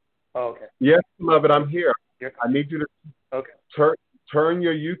 Oh, okay. Yes, beloved, I'm here. I need you to turn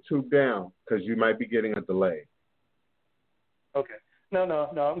your YouTube down because you might be getting a delay. Okay. No,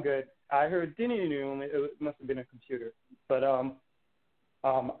 I'm good. I heard ding. It must have been a computer, but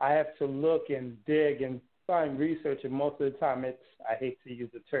I have to look and dig and find research, and most of the time it's, I hate to use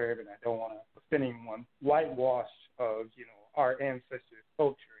the term, and I don't want to offend anyone, whitewash of, our ancestors'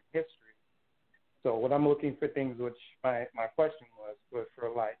 culture and history. So when I'm looking for things, which my question was for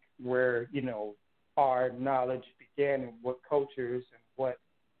like where, our knowledge began and what cultures and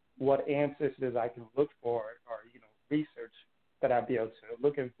what ancestors I can look for or, research that I'd be able to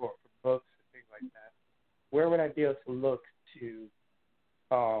looking for books and things like that. Where would I be able to look to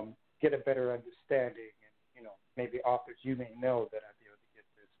get a better understanding and, maybe authors you may know that I'd be able to get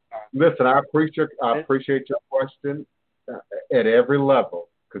this. Listen, I appreciate your question at every level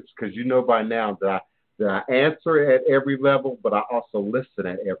because you know by now that I answer at every level, but I also listen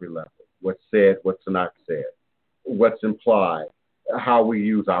at every level. What's said, what's not said, what's implied, how we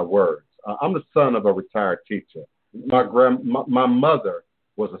use our words. I'm the son of a retired teacher. My mother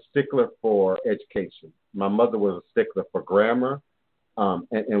was a stickler for education. My mother was a stickler for grammar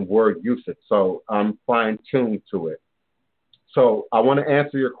and word usage. So I'm fine-tuned to it. So I want to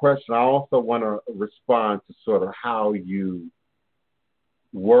answer your question. I also want to respond to sort of how you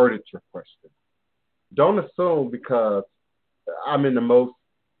worded your question. Don't assume because I'm in the most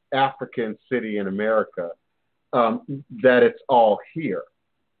African city in America that it's all here.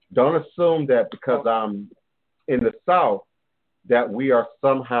 Don't assume that because I'm in the South that we are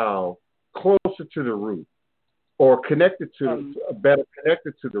somehow closer to the root or connected to, better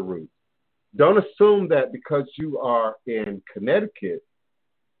connected to the root. Don't assume that because you are in Connecticut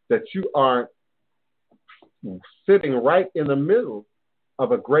that you aren't sitting right in the middle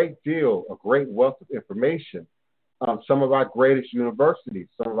of a great wealth of information. Some of our greatest universities,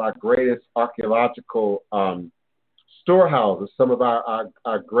 some of our greatest archaeological storehouses, some of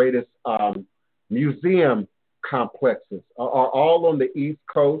our greatest museum complexes are all on the East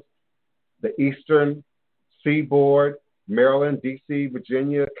Coast, the Eastern Seaboard, Maryland, D.C.,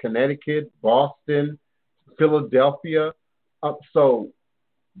 Virginia, Connecticut, Boston, Philadelphia. So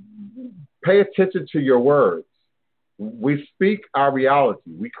pay attention to your words. We speak our reality.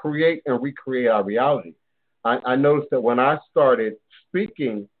 We create and recreate our reality. I noticed that when I started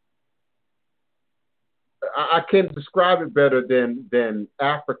speaking, I can't describe it better than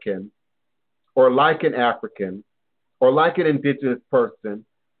African or like an African or like an indigenous person.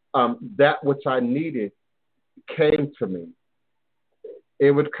 That which I needed came to me.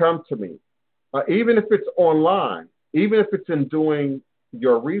 It would come to me. Even if it's online, even if it's in doing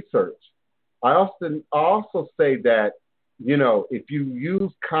your research. I also say that, if you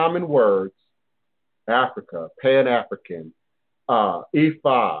use common words, Africa, Pan-African,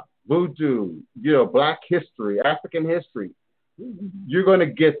 Ifa, Voodoo, Black history, African history, you're going to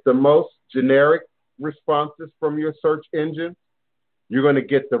get the most generic responses from your search engine. You're going to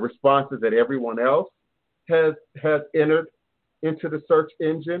get the responses that everyone else has entered into the search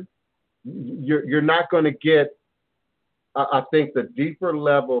engine. You're not going to get, I think, the deeper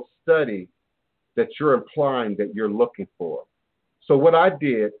level study that you're implying that you're looking for. So what I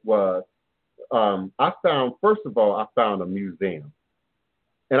did was, first of all, I found a museum.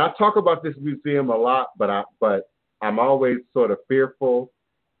 And I talk about this museum a lot, but I'm always sort of fearful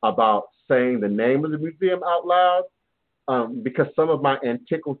about saying the name of the museum out loud because some of my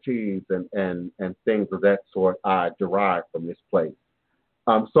antiquities and things of that sort I derive from this place.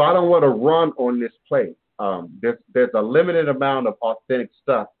 So I don't want to run on this place. There's a limited amount of authentic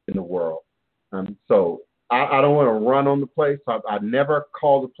stuff in the world. So I don't want to run on the place. I never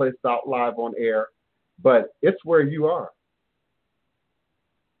call the place out live on air, but it's where you are.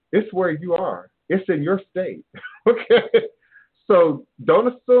 It's where you are. It's in your state. Okay. So don't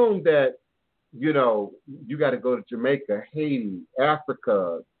assume that, you got to go to Jamaica, Haiti,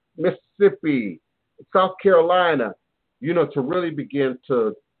 Africa, Mississippi, South Carolina, to really begin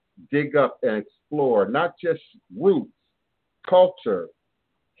to dig up and explore not just roots, culture,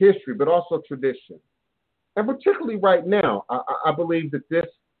 history, but also tradition. And particularly right now, I believe that this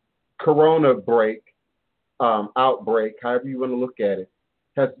corona outbreak, however you want to look at it,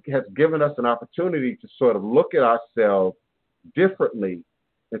 has given us an opportunity to sort of look at ourselves differently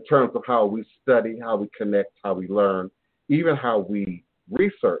in terms of how we study, how we connect, how we learn, even how we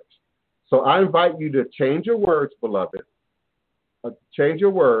research. So I invite you to change your words, beloved. Change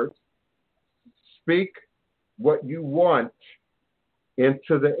your words. Speak what you want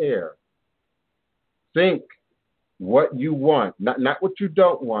into the air. Think what you want, not what you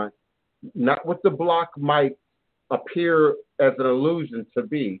don't want, not what the block might appear as an illusion to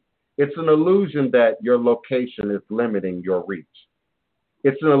be. It's an illusion that your location is limiting your reach.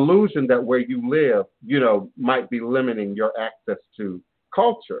 It's an illusion that where you live, might be limiting your access to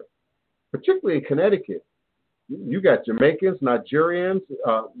culture, particularly in Connecticut. You got Jamaicans, Nigerians,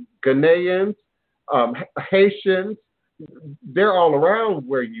 Ghanaians, Haitians, they're all around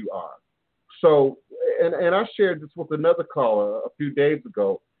where you are. So, and I shared this with another caller a few days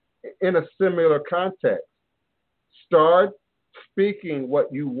ago in a similar context. Start speaking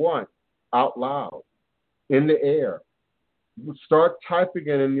what you want out loud in the air. Start typing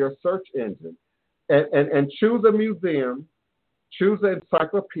it in your search engine and choose a museum, choose an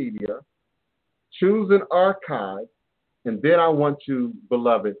encyclopedia, choose an archive, and then I want you,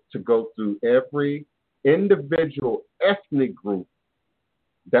 beloved, to go through every individual ethnic group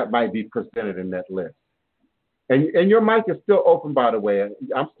that might be presented in that list. And your mic is still open, by the way.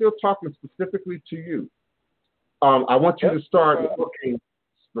 I'm still talking specifically to you. I want you to start looking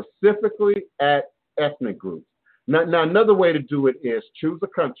specifically at ethnic groups. Now, another way to do it is choose a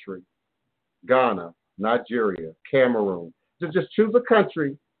country, Ghana, Nigeria, Cameroon. Just choose a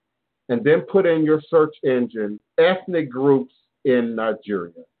country and then put in your search engine ethnic groups in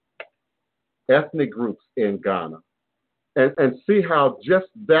Nigeria, ethnic groups in Ghana, and see how just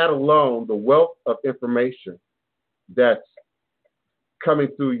that alone, the wealth of information that's coming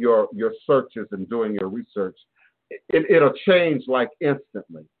through your searches and doing your research, it'll change like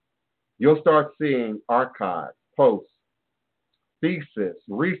instantly. You'll start seeing archives, posts, thesis,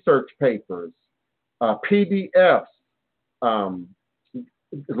 research papers, PDFs.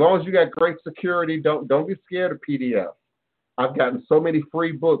 As long as you got great security, don't be scared of PDFs. I've gotten so many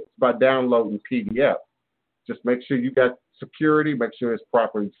free books by downloading PDFs. Just make sure you got security, make sure it's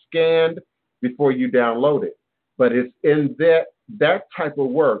properly scanned before you download it. But it's in that type of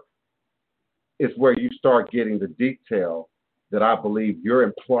work is where you start getting the detail that I believe you're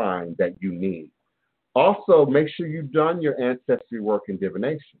implying that you need. Also, make sure you've done your ancestry work in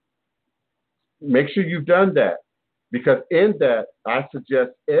divination. Make sure you've done that, because in that, I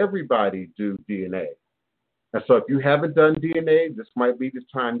suggest everybody do DNA. And so if you haven't done DNA, this might be the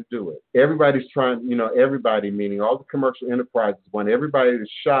time to do it. Everybody's trying, everybody, meaning all the commercial enterprises, want everybody to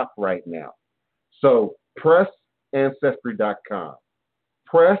shop right now. So press Ancestry.com.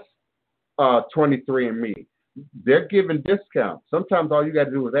 Press 23andMe. They're giving discounts. Sometimes all you got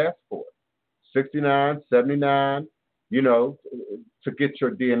to do is ask for it. $69, $79, to get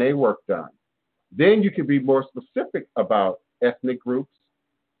your DNA work done. Then you can be more specific about ethnic groups,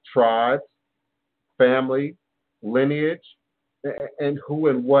 tribes, family, lineage, and who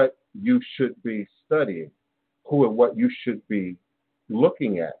and what you should be studying, who and what you should be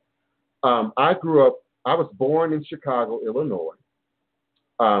looking at. I was born in Chicago, Illinois.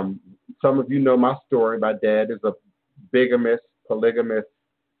 Some of you know my story. My dad is a bigamist, polygamist,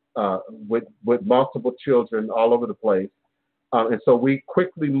 with multiple children all over the place. And so we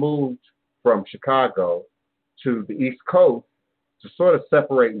quickly moved from Chicago to the East Coast to sort of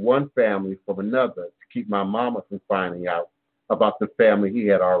separate one family from another to keep my mama from finding out about the family he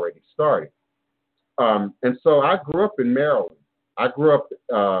had already started. And so I grew up in Maryland. I grew up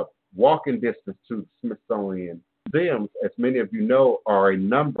walking distance to the Smithsonian museums. As many of you know, are a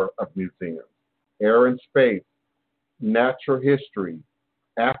number of museums: air and space, natural history,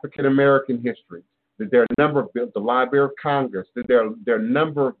 African American history. There are a number of the Library of Congress. There are a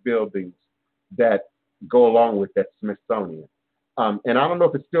number of buildings that go along with that Smithsonian. And I don't know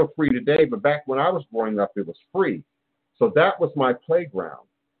if it's still free today, but back when I was growing up, it was free. So that was my playground.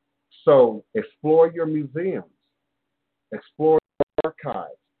 So explore your museums, explore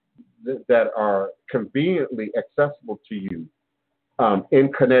archives that are conveniently accessible to you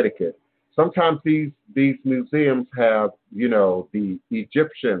in Connecticut. Sometimes these museums have, the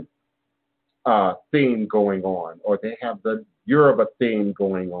Egyptian theme going on, or they have the Yoruba theme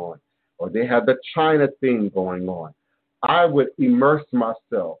going on, or they have the China theme going on. I would immerse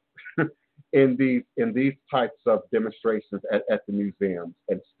myself in these types of demonstrations at the museums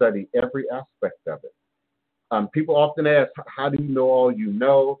and study every aspect of it. People often ask, how do you know all you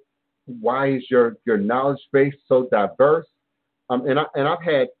know? Why is your knowledge base so diverse? And I've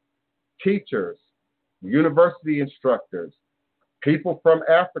had teachers, university instructors, people from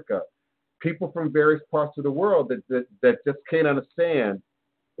Africa, people from various parts of the world that just can't understand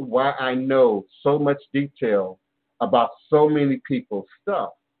why I know so much detail about so many people's stuff.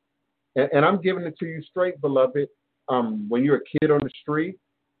 And I'm giving it to you straight, beloved. When you're a kid on the street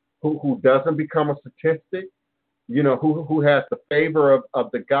who doesn't become a statistic, who has the favor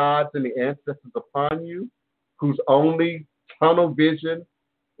of the gods and the ancestors upon you, whose only tunnel vision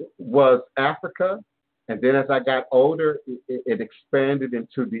was Africa. And then as I got older, it expanded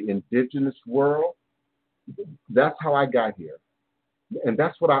into the indigenous world. That's how I got here. And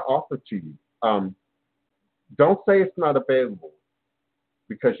that's what I offer to you. Don't say it's not available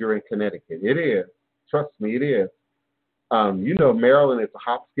because you're in Connecticut. It is. Trust me, it is. Maryland is a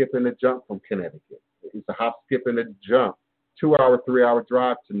hop, skip, and a jump from Connecticut. It's a hop, skip, and a jump, 2 hour, 3 hour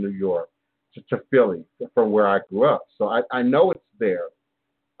drive to New York, to Philly, from where I grew up. So I know it's there.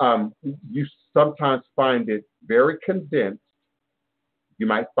 You sometimes find it very condensed. You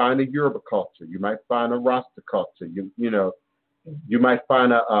might find a Yoruba culture. You might find a Rasta culture. You might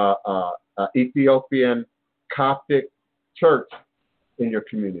find a Ethiopian Coptic church in your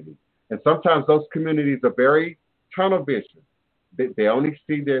community. And sometimes those communities are very tunnel vision. They only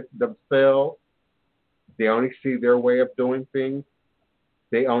see themselves. They only see their way of doing things.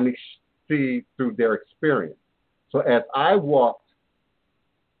 They only see through their experience. So as I walked,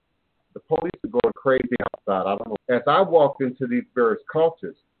 the police are going crazy outside. I don't know. As I walked into these various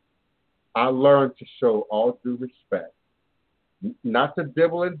cultures, I learned to show all due respect, not to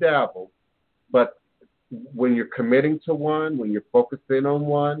dibble and dabble, but when you're committing to one, when you're focusing on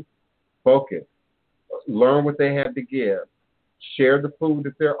one, focus. Learn what they have to give. Share the food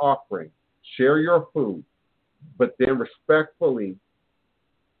that they're offering. Share your food, but then respectfully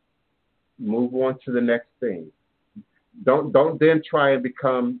move on to the next thing. Don't then try and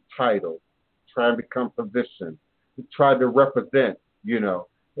become titled. Try and become positioned. Try to represent.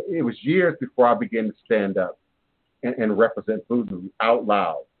 It was years before I began to stand up and represent Voodoo out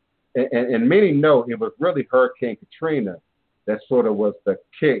loud. And many know it was really Hurricane Katrina that sort of was the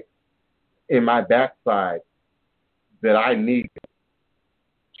kick in my backside that I needed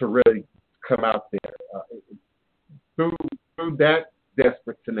to really come out there. Through that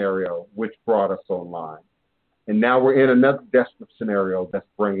desperate scenario, which brought us online. And now we're in another desperate scenario that's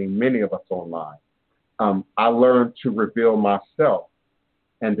bringing many of us online. I learned to reveal myself,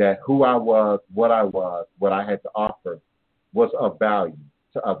 and that who I was, what I had to offer was of value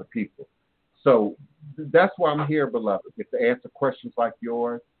to other people. So that's why I'm here, beloved, is to answer questions like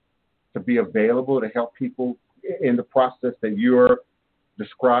yours, to be available to help people in the process that you're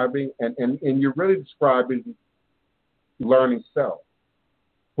describing. And you're really describing learning self.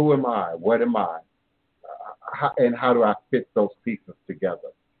 Who am I? What am I? And how do I fit those pieces together?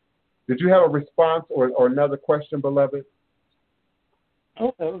 Did you have a response or another question, beloved?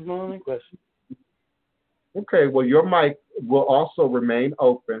 Oh, that was my only question. Okay, well, your mic will also remain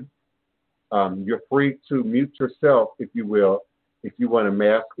open. You're free to mute yourself, if you will, if you want to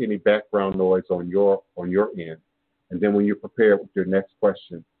mask any background noise on your end. And then when you're prepared with your next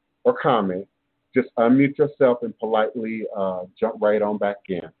question or comment, just unmute yourself and politely jump right on back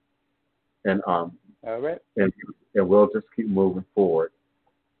in. And all right. And we'll just keep moving forward.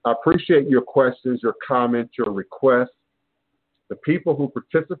 I appreciate your questions, your comments, your requests. The people who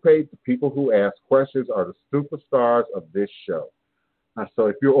participate, the people who ask questions are the superstars of this show. So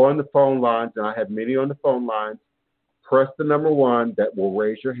if you're on the phone lines, and I have many on the phone lines, press the number 1 that will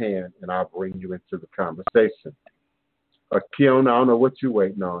raise your hand, and I'll bring you into the conversation. Kiona, I don't know what you're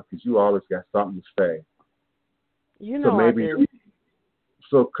waiting on, because you always got something to say. So maybe I do.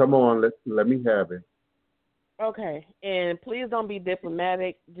 So come on, let me have it. Okay, and please don't be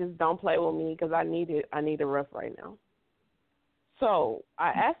diplomatic. Just don't play with me, because I need it rough right now. So I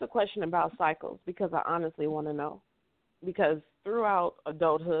asked a question about cycles because I honestly want to know. Because throughout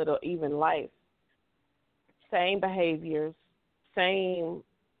adulthood or even life, same behaviors, same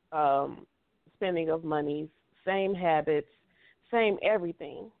spending of money, same habits, same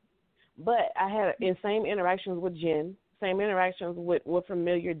everything. But I had the same interactions with jinn, same interactions with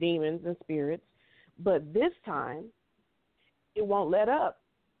familiar demons and spirits. But this time, it won't let up.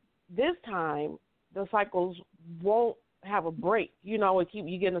 This time, the cycles won't have a break. You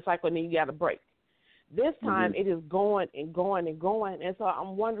get in a cycle and then you got a break. This time, It is going and going and going. And so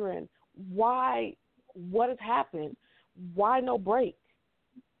I'm wondering why, what has happened? Why no break?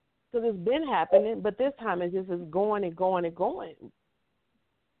 Because it's been happening, but this time it just is going and going and going.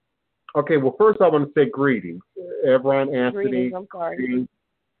 Okay, well, first I want to say greetings. Everyone, Anthony. Greetings, I'm sorry.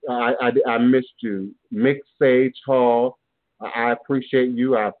 I missed you. Mick Sage Hall, I appreciate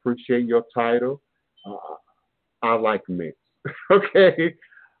you. I appreciate your title. I like Mick. Okay.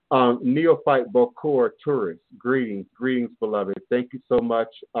 Neophyte Bokor Tourist, greetings, beloved. Thank you so much.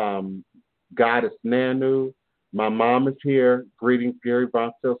 Goddess Nanu, my mom is here. Greetings, Gary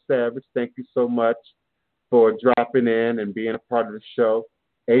Bonsell Savage. Thank you so much for dropping in and being a part of the show.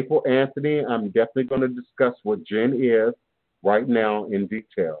 April Anthony, I'm definitely going to discuss what Jen is right now in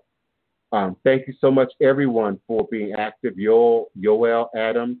detail. Thank you so much, everyone, for being active. Yoel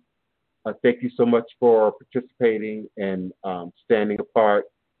Adams, thank you so much for participating and standing apart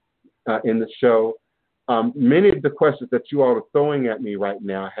in the show. Many of the questions that you all are throwing at me right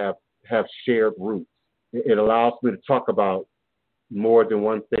now have shared roots. It allows me to talk about more than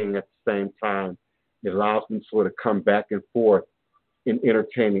one thing at the same time It allows me to sort of come back and forth in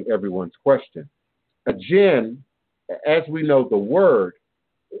entertaining everyone's question. A jinn, as we know the word,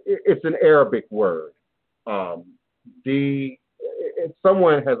 it's an Arabic word. Um,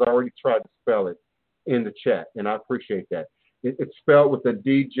 someone has already tried to spell it in the chat, and I appreciate that. It's spelled with a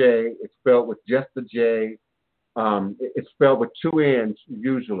DJ. It's spelled with just a J. It's spelled with two N's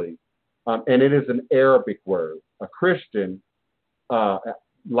usually, and it is an Arabic word. A Christian,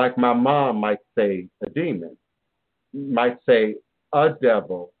 like my mom, might say a demon, might say a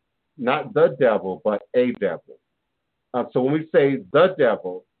devil, not the devil, but a devil. So when we say the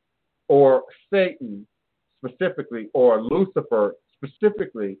devil or Satan specifically or Lucifer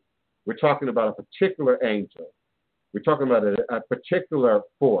specifically, we're talking about a particular angel. We're talking about a particular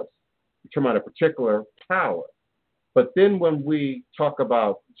force. We're talking about a particular power. But then when we talk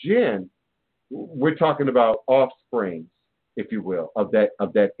about jinn, we're talking about offsprings, if you will, of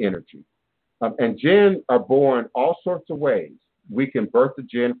that energy. And jinn are born all sorts of ways. We can birth a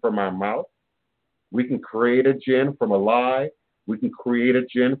jinn from our mouth. We can create a jinn from a lie. We can create a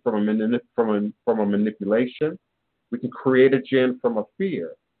jinn from a manipulation. We can create a jinn from a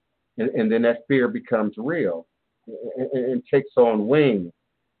fear. And then that fear becomes real and takes on wings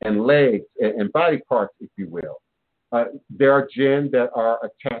and legs and body parts, if you will. There are jinn that are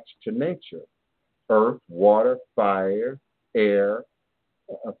attached to nature: earth, water, fire, air.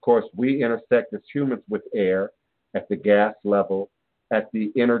 Of course, we intersect as humans with air at the gas level, at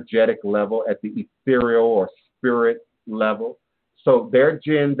the energetic level, at the ethereal or spirit level. So there are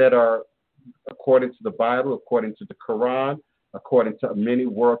jinn that are, according to the Bible, according to the Quran, according to many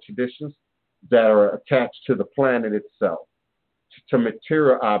world traditions, that are attached to the planet itself, to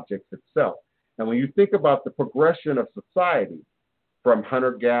material objects itself. And when you think about the progression of society from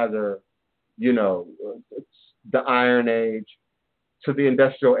hunter-gatherer, the Iron Age to the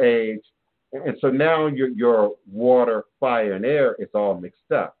Industrial Age, and so now your water, fire, and air is all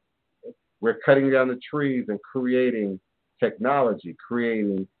mixed up. We're cutting down the trees and creating technology,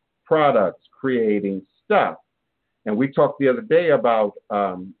 creating products, creating stuff. And we talked the other day about,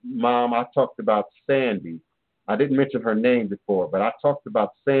 Mom, I talked about Sandy. I didn't mention her name before, but I talked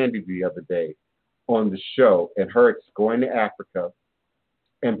about Sandy the other day on the show, and her going to Africa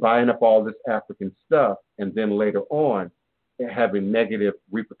and buying up all this African stuff, and then later on having negative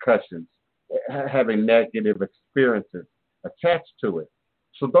repercussions, having negative experiences attached to it.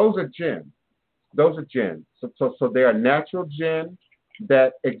 So those are jinn. Those are jinn. So they are natural jinn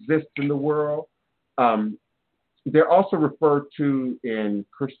that exist in the world. They're also referred to in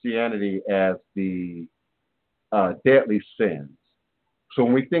Christianity as the deadly sins. So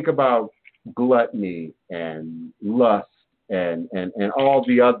when we think about gluttony and lust and all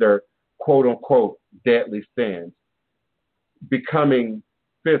the other quote unquote deadly sins becoming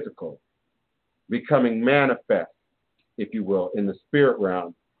physical, becoming manifest, if you will, in the spirit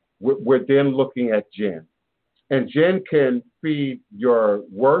realm, we're then looking at jinn. And jinn can feed your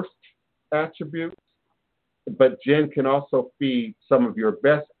worst attributes, but jinn can also feed some of your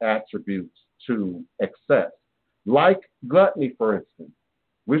best attributes to excess. Like gluttony, for instance.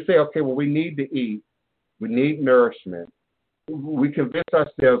 We say, okay, well, we need to eat. We need nourishment. We convince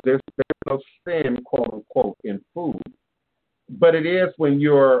ourselves there's no sin, quote unquote, in food. But it is when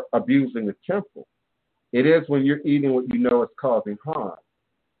you're abusing the temple. It is when you're eating what you know is causing harm.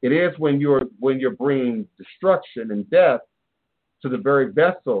 It is when you're bringing destruction and death to the very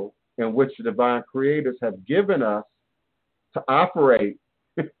vessel in which the divine creators have given us to operate,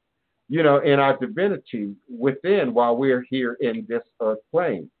 in our divinity within while we're here in this earth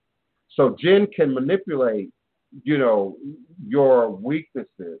plane. So jinn can manipulate, your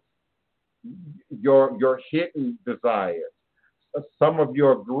weaknesses, your hidden desires, some of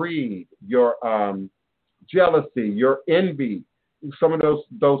your greed, your jealousy, your envy, some of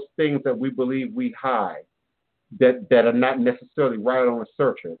those things that we believe we hide that are not necessarily right on the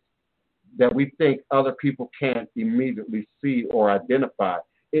surface, that we think other people can't immediately see or identify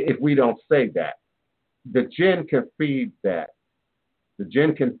if we don't say that. The jinn can feed that. The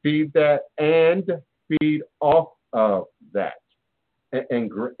jinn can feed that and feed off of that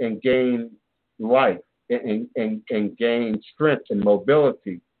and gain life and gain strength and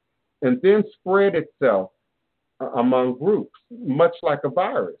mobility, and then spread itself among groups, much like a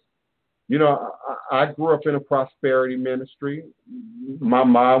virus. I grew up in a prosperity ministry. My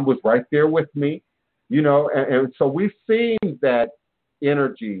mom was right there with me, and so we've seen that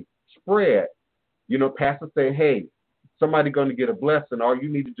energy spread. Pastor say, hey, somebody going to get a blessing. All you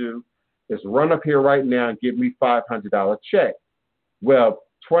need to do is run up here right now and give me $500 check. Well,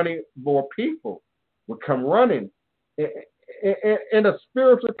 20 more people would come running, in a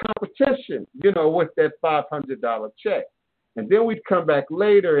spiritual competition, with that $500 check. And then we'd come back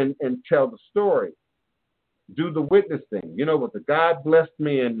later and tell the story, do the witness thing. What the God blessed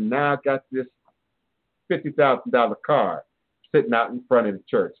me, and now I got this $50,000 car sitting out in front of the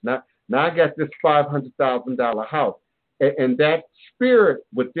church. Now I got this $500,000 house. And that spirit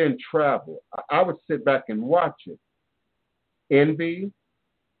would then travel. I would sit back and watch it. Envy,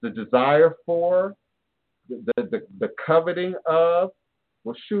 the desire for, the coveting of.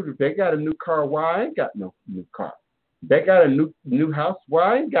 Well, shoot, if they got a new car, why I ain't got no new car? They got a new house,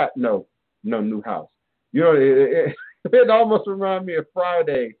 why I ain't got no new house? It almost reminds me of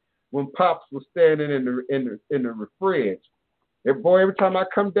Friday when Pops was standing in the fridge. Every time I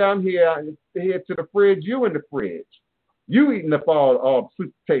come down here to the fridge, you in the fridge. You eating up all the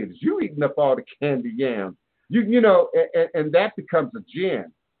sweet potatoes. You eating up all the candy yams. And that becomes a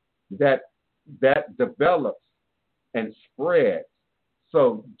gin that develops and spreads.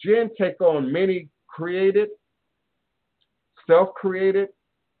 So gin take on many created, self-created,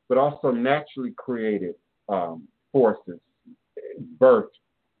 but also naturally created forces, birth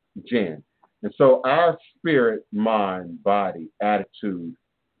gin. And so our spirit, mind, body, attitude,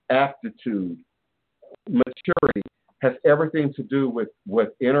 aptitude, maturity has everything to do with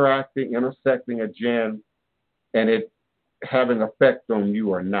intersecting a gin and it having effect on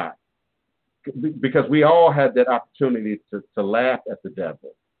you or not. Because we all had that opportunity to laugh at the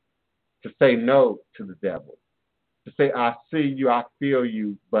devil, to say no to the devil, to say, I see you, I feel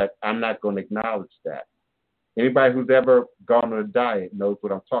you, but I'm not going to acknowledge that. Anybody who's ever gone on a diet knows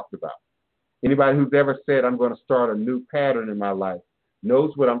what I'm talking about. Anybody who's ever said, I'm going to start a new pattern in my life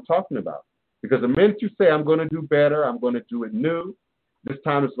knows what I'm talking about. Because the minute you say, I'm going to do better, I'm going to do it new, this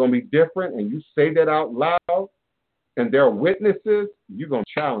time it's going to be different, and you say that out loud, and there are witnesses, you're going to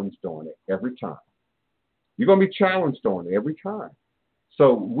be challenged on it every time. You're going to be challenged on it every time.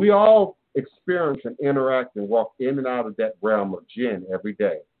 So we all experience and interact and walk in and out of that realm of gin every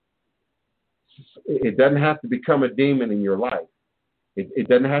day. It doesn't have to become a demon in your life. It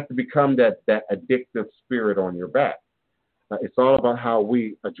doesn't have to become that addictive spirit on your back. It's all about how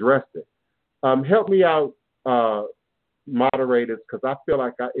we address it. Help me out, moderators, because I feel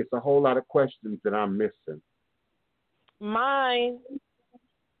like it's a whole lot of questions that I'm missing. Mine.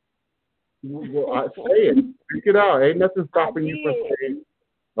 Well, I say it. Speak it out. Ain't nothing stopping you from saying.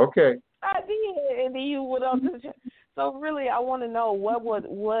 Okay. I did, and then you went on to the chat. So really, I want to know what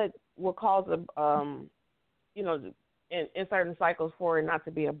would cause in certain cycles for it not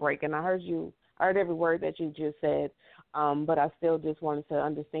to be a break. And I heard every word that you just said, but I still just wanted to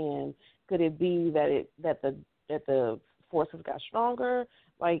understand. Could it be that the forces got stronger?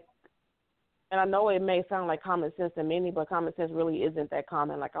 Like, and I know it may sound like common sense to many, but common sense really isn't that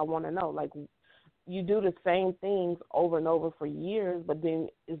common. Like, I want to know, like, you do the same things over and over for years, but then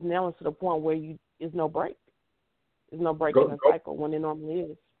it's now to the point where there's no break. There's no break in the cycle when it normally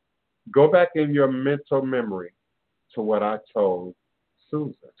is. Go back in your mental memory to what I told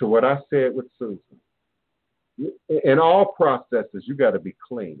Susan, to what I said with Susan. In all processes, you got to be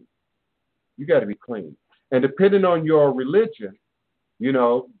clean. You got to be clean. And depending on your religion,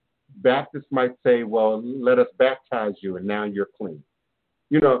 Baptists might say, well, let us baptize you, and now you're clean.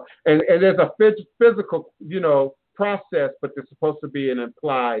 And there's a physical, process, but there's supposed to be an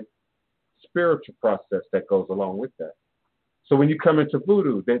implied spiritual process that goes along with that. So when you come into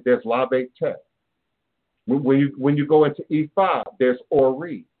Voodoo, there's Lave Tech. When you go into E5, there's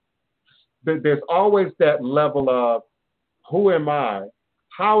Ori. There's always that level of who am I?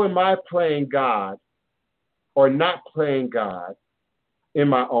 How am I playing God or not playing God in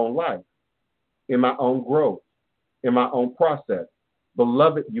my own life, in my own growth, in my own process?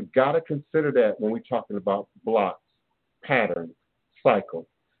 Beloved, you've got to consider that when we're talking about blocks, patterns, cycles.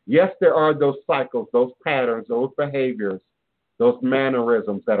 Yes, there are those cycles, those patterns, those behaviors, those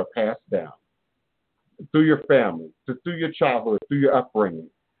mannerisms that are passed down through your family, through your childhood, through your upbringing.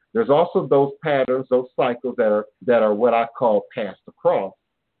 There's also those patterns, those cycles that are what I call passed across.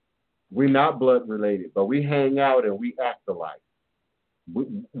 We're not blood related, but we hang out and we act alike.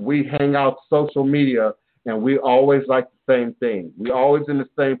 We hang out social media and we always like the same thing. We always in the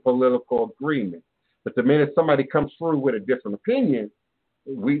same political agreement. But the minute somebody comes through with a different opinion,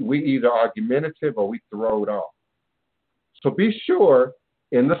 we either argumentative or we throw it off. So be sure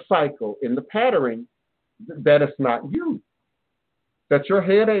in the cycle, in the patterning, that it's not you, that your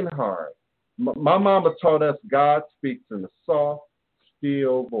head ain't hard. My mama taught us God speaks in a soft,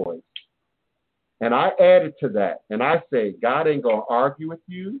 still voice. And I added to that, and I say, God ain't going to argue with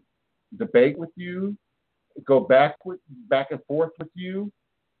you, debate with you, go back and forth with you.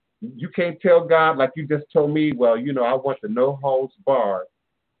 You can't tell God like you just told me, well, I want the no holds barred.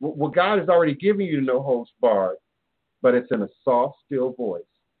 Well, God has already given you the no holds barred, but it's in a soft, still voice.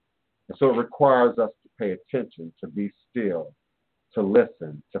 And so it requires us to pay attention, to be still, to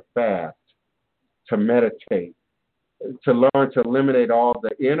listen, to fast, to meditate, to learn to eliminate all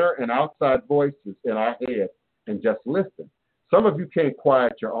the inner and outside voices in our head and just listen. Some of you can't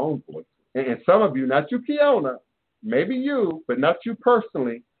quiet your own voice. And some of you, not you, Kiona, maybe you, but not you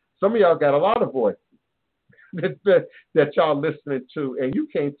personally, some of y'all got a lot of voices that y'all listening to, and you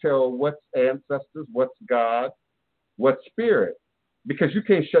can't tell what's ancestors, what's God, what's spirit, because you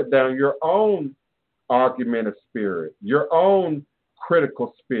can't shut down your own argumentative spirit, your own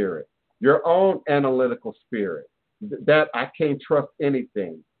critical spirit, your own analytical spirit. That I can't trust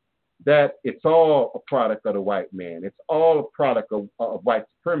anything. That it's all a product of the white man. It's all a product of white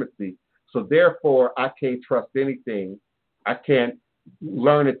supremacy. So therefore, I can't trust anything. I can't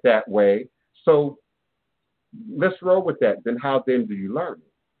learn it that way. So let's roll with that. Then how then do you learn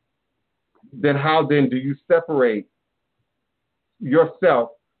it? Then how then do you separate yourself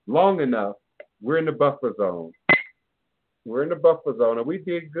long enough? We're in the buffer zone. We're in the buffer zone, and we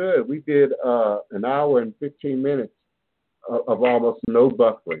did good. We did an hour and 15 minutes of almost no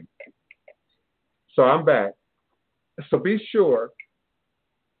buffering. So I'm back. So be sure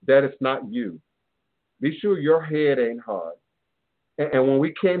that it's not you. Be sure your head ain't hard. And when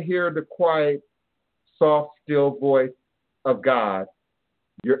we can't hear the quiet, soft, still voice of God,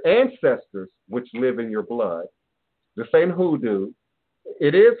 your ancestors, which live in your blood, this ain't hoodoo.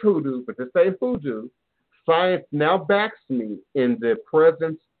 It is hoodoo, but this ain't hoodoo. Science now backs me in the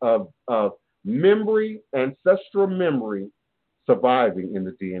presence of memory, ancestral memory, surviving in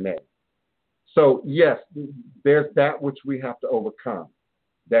the DNA. So yes, there's that which we have to overcome.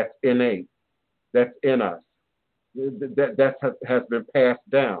 That's innate. That's in us. That has been passed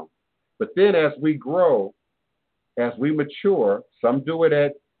down. But then as we grow, as we mature, some do it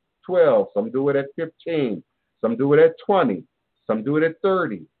at 12, some do it at 15, some do it at 20, some do it at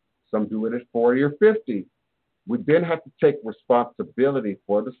 30, some do it at 40 or 50. We then have to take responsibility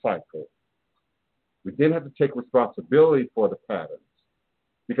for the cycle. We then have to take responsibility for the patterns.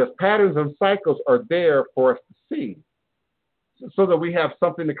 Because patterns and cycles are there for us to see so that we have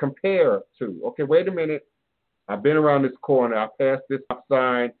something to compare to. Okay, wait a minute. I've been around this corner. I passed this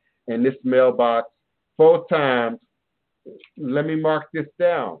sign and this mailbox 4 times. Let me mark this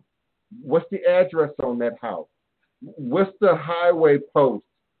down. What's the address on that house? What's the highway post?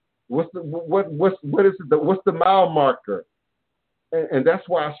 What's the mile marker? And that's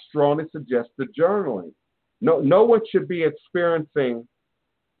why I strongly suggest the journaling. No one should be experiencing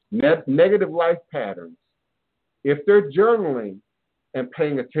negative life patterns if they're journaling and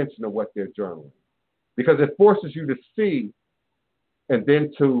paying attention to what they're journaling, because it forces you to see and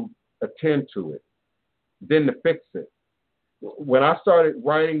then to attend to it, then to fix it. When I started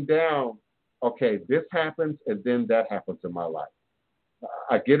writing down, okay, this happens and then that happens in my life.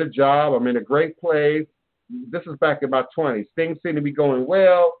 I get a job, I'm in a great place. This is back in my 20s. Things seem to be going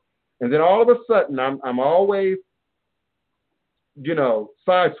well. And then all of a sudden, I'm always,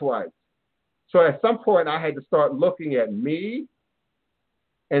 sideswiped. So at some point, I had to start looking at me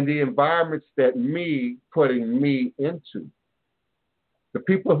and the environments that me putting me into. The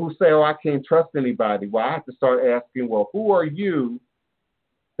people who say, oh, I can't trust anybody. Well, I have to start asking, well, who are you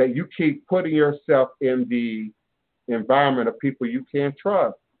that you keep putting yourself in the environment of people you can't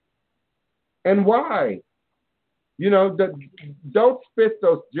trust? And why? Don't spit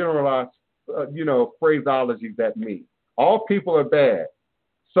those generalized, phraseologies at me. All people are bad.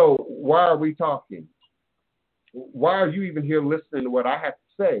 So why are we talking? Why are you even here listening to what I have to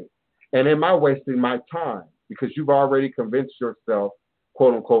say? And am I wasting my time? Because you've already convinced yourself,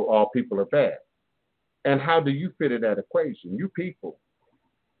 quote unquote, all people are bad. And how do you fit in that equation? You people.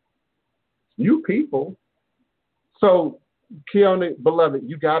 So, Keone, beloved,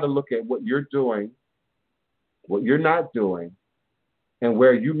 you got to look at what you're doing, what you're not doing, and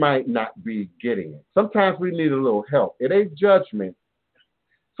where you might not be getting it. Sometimes we need a little help. It ain't judgment.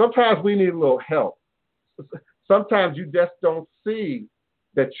 Sometimes we need a little help. Sometimes you just don't see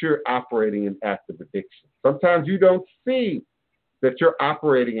that you're operating in active addiction. Sometimes you don't see that you're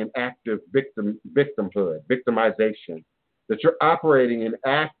operating in active victimhood, victimization, that you're operating in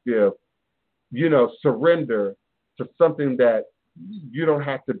active, surrender to something that you don't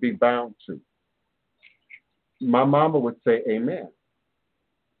have to be bound to. My mama would say amen.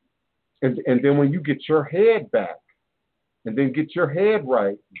 And then when you get your head back and then get your head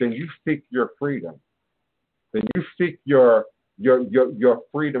right, then you seek your freedom. Then you seek your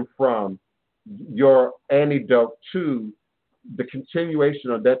freedom from your antidote to the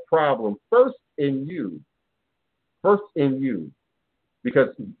continuation of that problem first in you, because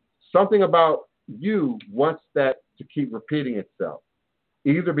something about you wants that to keep repeating itself,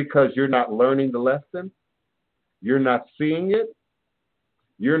 either because you're not learning the lesson, you're not seeing it,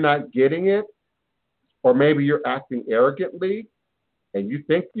 you're not getting it, or maybe you're acting arrogantly and you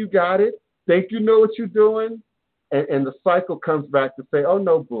think you got it, think you know what you're doing, and the cycle comes back to say, oh,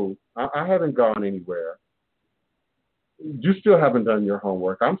 no, boo, I haven't gone anywhere. You still haven't done your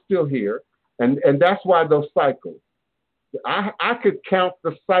homework. I'm still here. And that's why those cycles. I could count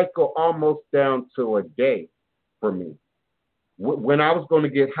the cycle almost down to a day for me. When I was going to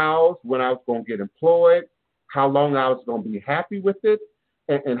get housed, when I was going to get employed, how long I was going to be happy with it,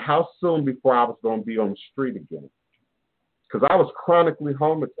 and how soon before I was going to be on the street again. Because I was chronically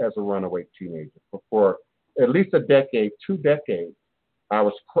homeless as a runaway teenager for at least a decade, 2 decades. I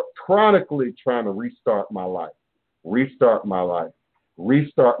was chronically trying to restart my life.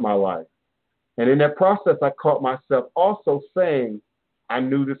 And in that process, I caught myself also saying, I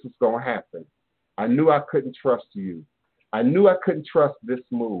knew this was going to happen. I knew I couldn't trust you. I knew I couldn't trust this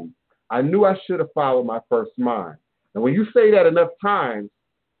move. I knew I should have followed my first mind. And when you say that enough times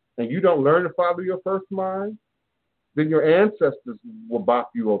and you don't learn to follow your first mind, then your ancestors will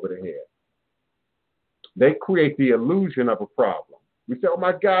bop you over the head. They create the illusion of a problem. We say, oh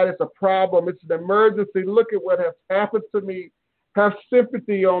my God, it's a problem. It's an emergency. Look at what has happened to me. Have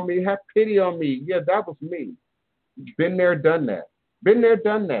sympathy on me. Have pity on me. Yeah, that was me. Been there, done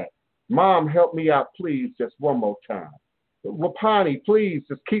that. Mom, help me out, please, just one more time. Wapani, please,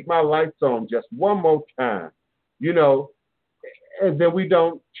 just keep my lights on just one more time. And then we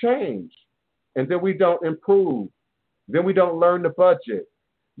don't change. And then we don't improve. Then we don't learn the budget.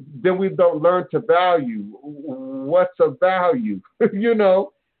 Then we don't learn to value what's of value,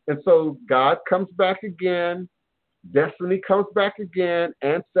 And so God comes back again. Destiny comes back again.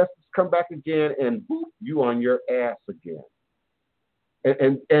 Ancestors come back again. And boop, you on your ass again.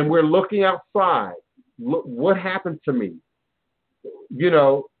 And we're looking outside. Look, what happened to me?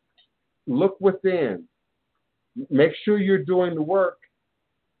 Look within. Make sure you're doing the work.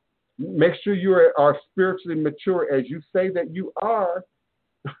 Make sure you are spiritually mature as you say that you are.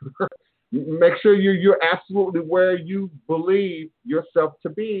 Make sure you're absolutely where you believe yourself to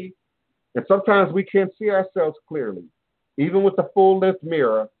be. And sometimes we can't see ourselves clearly. Even with the full-length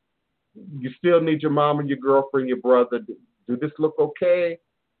mirror, you still need your mom and your girlfriend, your brother. Do this look okay?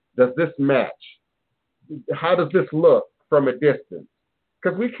 Does this match? How does this look from a distance?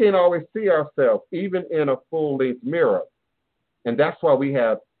 Because we can't always see ourselves, even in a full-length mirror. And that's why we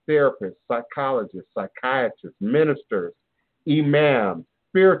have therapists, psychologists, psychiatrists, ministers, imams,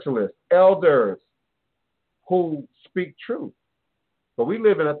 spiritualists, elders who speak truth. But we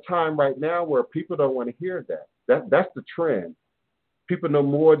live in a time right now where people don't want to hear that. That's the trend. People know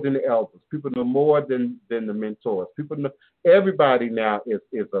more than the elders. People know more than the mentors. People know everybody now is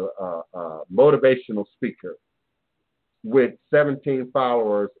a motivational speaker with 17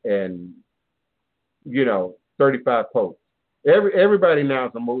 followers and 35 posts. Everybody now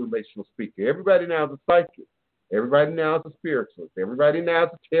is a motivational speaker. Everybody now is a psychic. Everybody now is a spiritualist. Everybody now is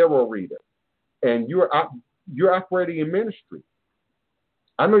a tarot reader. And you're operating in ministry.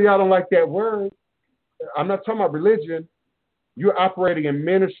 I know y'all don't like that word. I'm not talking about religion. You're operating in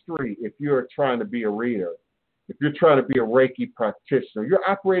ministry if you're trying to be a reader. If you're trying to be a Reiki practitioner, you're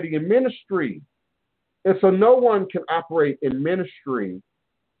operating in ministry. And so no one can operate in ministry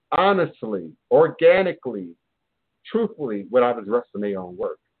honestly, organically, truthfully, without addressing their own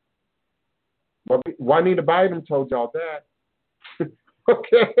work. Juanita Bynum told y'all that.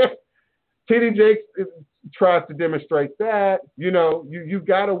 Okay. T.D. Jakes tries to demonstrate that. You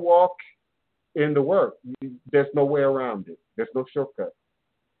got to walk in the work. There's no way around it. There's no shortcut.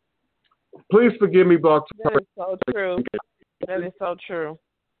 Please forgive me, Blog Talk. That is so true. That is so true.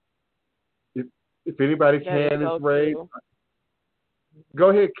 If anybody's hand is raised, go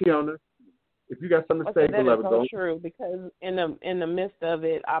ahead, Kiana. If you got something to say, beloved, that is so true, because in the midst of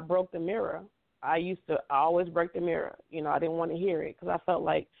it, I broke the mirror. I always break the mirror. I didn't want to hear it because I felt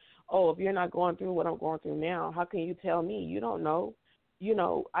like, if you're not going through what I'm going through now, how can you tell me? You don't know.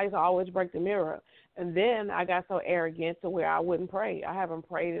 I used to always break the mirror. And then I got so arrogant to where I wouldn't pray. I haven't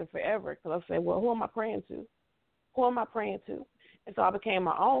prayed in forever because I said, well, who am I praying to? Who am I praying to? And so I became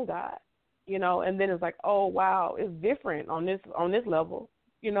my own God, and then it's like, oh, wow, it's different on this level,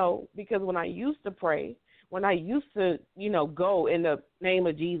 because when I used to pray, when I used to, go in the name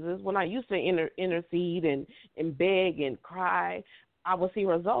of Jesus, when I used to intercede and beg and cry, I would see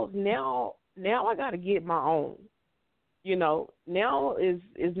results. Now I got to get my own. Now is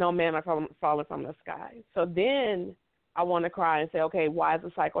no manna falling from the sky. So then I want to cry and say, okay, why is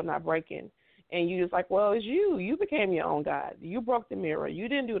the cycle not breaking? And you just like, well, it's you. You became your own God. You broke the mirror. You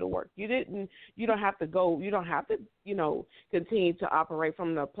didn't do the work. You didn't. You don't have to go. You don't have to, continue to operate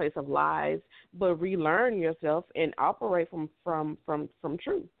from the place of lies, but relearn yourself and operate from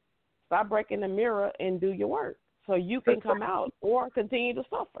truth. Stop breaking the mirror and do your work so you can come out or continue to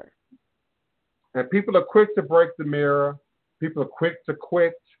suffer. And people are quick to break the mirror. People are quick to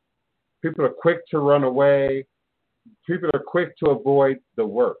quit. People are quick to run away. People are quick to avoid the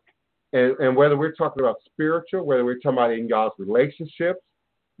work. And whether we're talking about spiritual, whether we're talking about in y'all's relationships,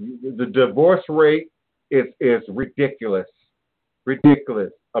 the divorce rate is ridiculous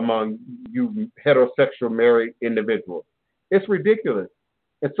among you heterosexual married individuals. It's ridiculous.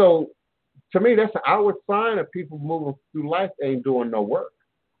 And so, to me, that's an outward sign of people moving through life ain't doing no work,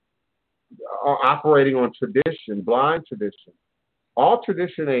 or operating on tradition, blind tradition. All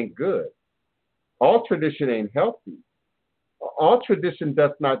tradition ain't good. All tradition ain't healthy. All tradition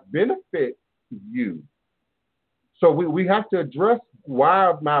does not benefit you. So we have to address, why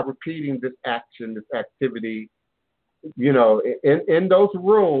am I repeating this action, this activity? In those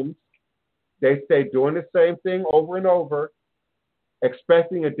rooms, they say doing the same thing over and over,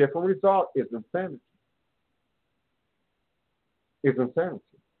 expecting a different result is insanity. It's insanity.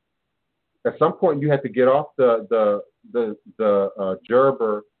 At some point, you have to get off the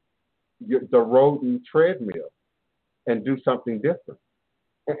gerber, the rodent treadmill, and do something different,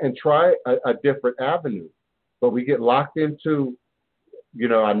 and try a different avenue. But we get locked into,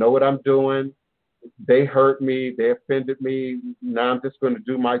 I know what I'm doing. They hurt me. They offended me. Now I'm just going to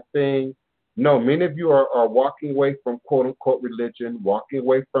do my thing. No, many of you are walking away from quote unquote religion, walking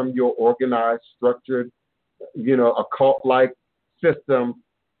away from your organized, structured, occult-like system,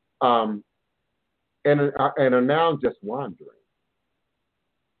 and are now just wandering.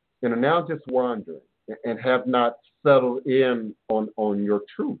 And have not settled in on your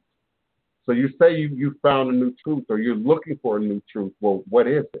truth. So you say you found a new truth, or you're looking for a new truth. Well, what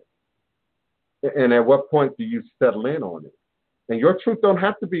is it? And at what point do you settle in on it? And your truth don't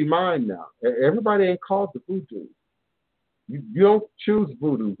have to be mine now. Everybody ain't called to voodoo. You don't choose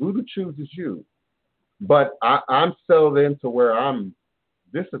voodoo. Voodoo chooses you. But I'm settled into where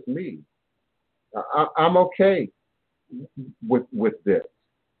this is me. I'm okay with this.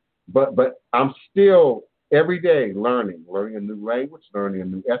 But I'm still every day learning a new language, learning a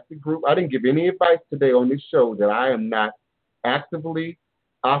new ethnic group. I didn't give any advice today on this show that I am not actively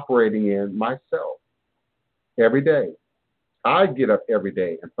operating in myself every day. I get up every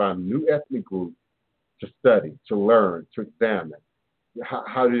day and find a new ethnic group to study, to learn, to examine.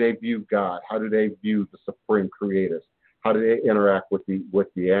 How do they view God? How do they view the supreme creators? How do they interact with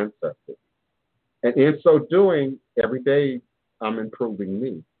the ancestors? And in so doing, every day I'm improving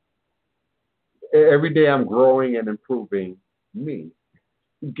me. Every day I'm growing and improving me.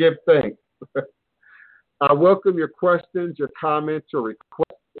 Give thanks. I welcome your questions, your comments, your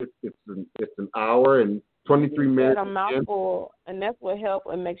requests. It's an hour and 23 minutes. A mouthful, and that's what helps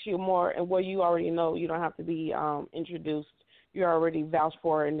and makes you more. And what you already know, you don't have to be introduced. You're already vouched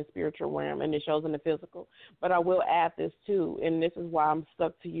for in the spiritual realm, and it shows in the physical. But I will add this too, and this is why I'm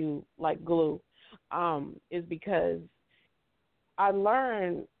stuck to you like glue, is because I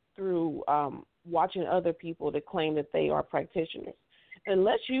learned through watching other people that claim that they are practitioners.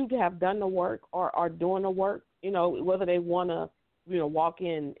 Unless you have done the work or are doing the work, whether they want to, walk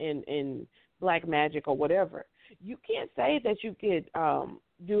in black magic or whatever, you can't say that you could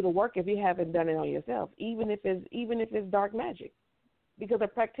do the work if you haven't done it on yourself, even if it's dark magic, because a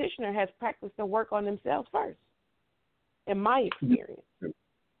practitioner has practiced the work on themselves first. In my experience,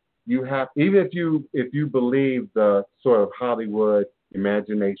 you have, even if you believe the sort of Hollywood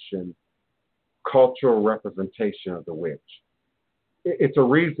imagination, cultural representation of the witch. It's a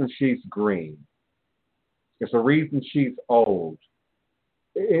reason she's green. It's a reason she's old.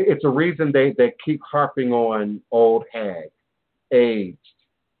 It's a reason they keep harping on old hag, aged,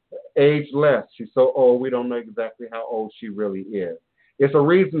 ageless. She's so old we don't know exactly how old she really is. It's a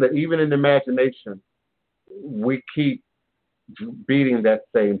reason that even in imagination we keep beating that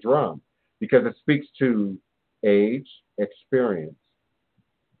same drum, because it speaks to age, experience,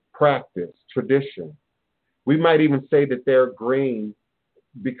 practice, tradition. We might even say that they're green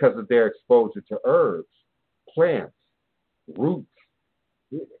because of their exposure to herbs, plants, roots,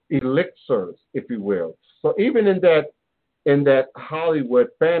 elixirs, if you will. So even in that Hollywood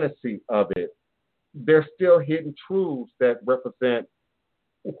fantasy of it, there's still hidden truths that represent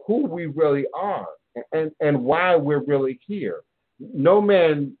who we really are and why we're really here. No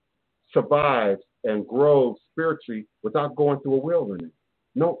man survives and grows spiritually without going through a wilderness.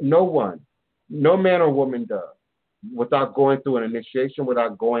 No one. No man or woman does. without going through an initiation,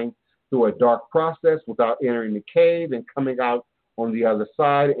 without going through a dark process, without entering the cave and coming out on the other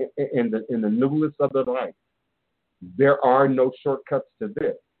side in the newness of the light. There are no shortcuts to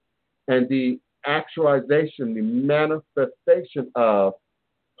this. And the actualization, the manifestation of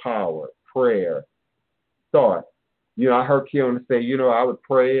power, prayer, thought. I heard Keona say, I would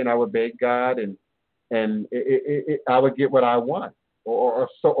pray and I would beg God, and I would get what I want, or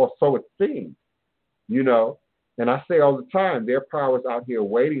so it seems. And I say all the time, there are powers out here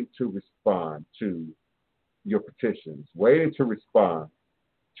waiting to respond to your petitions, waiting to respond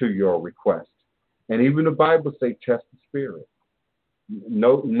to your request. And even the Bible says, test the spirit.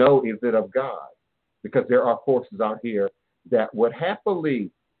 Know is it of God? Because there are forces out here that would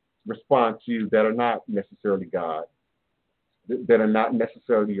happily respond to you that are not necessarily God, that are not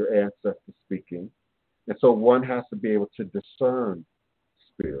necessarily your ancestors speaking. And so one has to be able to discern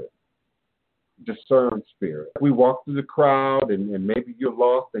spirit. Discern spirit. We walk through the crowd and maybe you're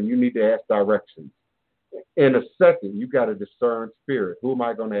lost and you need to ask directions. In a second, you got to discern spirit. Who am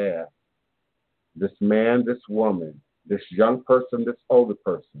I going to ask? This man, this woman, this young person, this older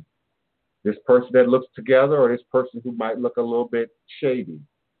person, this person that looks together, or this person who might look a little bit shady.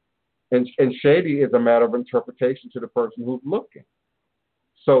 And shady is a matter of interpretation to the person who's looking.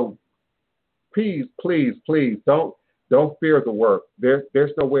 So please, please, please don't fear the work.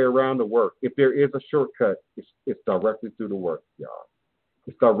 There's no way around the work. If there is a shortcut, it's directly through the work, y'all.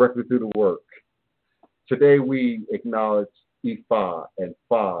 It's directly through the work. Today we acknowledge Ifa and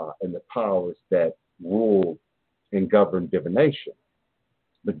Fa and the powers that rule and govern divination.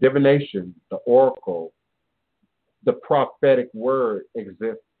 The divination, the oracle, the prophetic word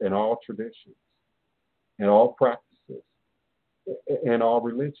exists in all traditions, in all practices, in all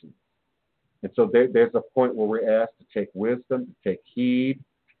religions. And so there's a point where we're asked to take wisdom, to take heed,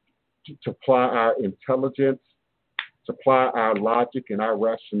 to apply our intelligence, to apply our logic and our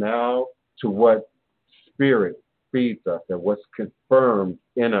rationale to what spirit feeds us and what's confirmed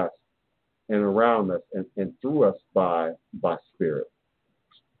in us and around us and through us by spirit.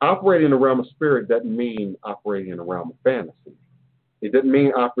 Operating in the realm of spirit doesn't mean operating in the realm of fantasy. It doesn't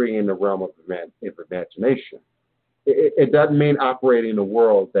mean operating in the realm of imagination. It doesn't mean operating in a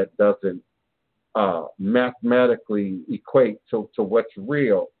world that doesn't mathematically equate to what's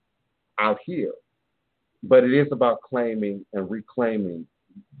real out here. But it is about claiming and reclaiming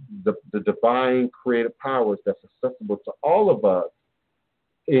the divine creative powers that's accessible to all of us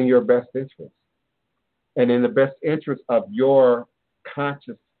in your best interest. And in the best interest of your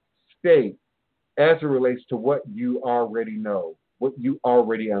conscious state as it relates to what you already know, what you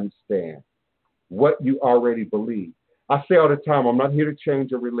already understand, what you already believe. I say all the time, I'm not here to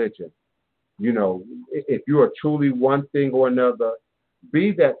change your religion. If you are truly one thing or another,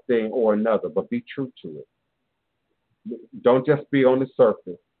 be that thing or another, but be true to it. Don't just be on the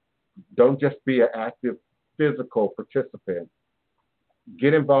surface. Don't just be an active physical participant.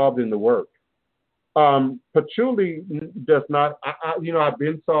 Get involved in the work. Patchouli does not, I've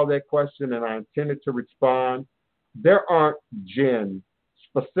been saw that question and I intended to respond. There aren't jinn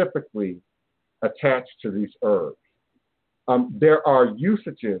specifically attached to these herbs. There are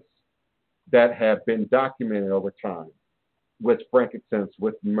usages that have been documented over time with frankincense,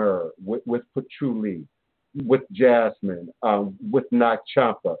 with myrrh, with patchouli, with jasmine, with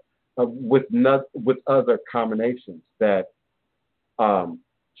nagchampa, with other combinations that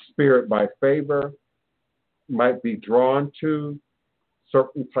spirit by favor might be drawn to,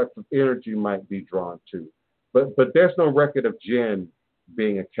 certain types of energy might be drawn to. But there's no record of jinn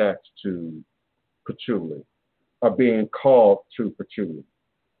being attached to patchouli or being called to patchouli.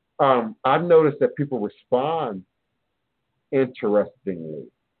 I've noticed that people respond interestingly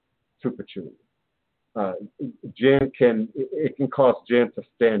to patchouli. Jinn can cause jinn to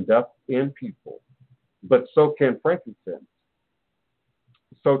stand up in people, but so can frankincense.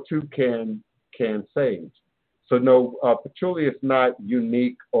 So too can sage. So no, patchouli is not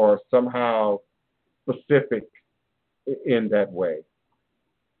unique or somehow specific in that way.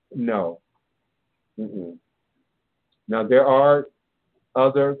 No. Mm-mm. Now there are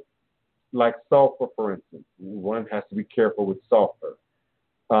other, like sulfur, for instance. One has to be careful with sulfur.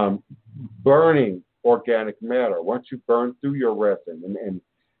 Burning organic matter. Once you burn through your resin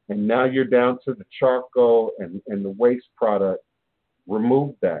and now you're down to the charcoal and the waste product,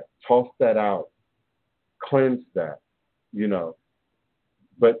 remove that, toss that out, cleanse that,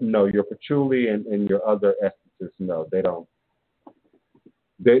 But no, your patchouli and your other essences, no, they don't.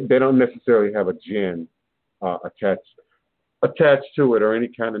 They don't necessarily have a jinn attached to it or any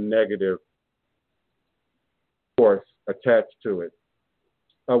kind of negative force attached to it.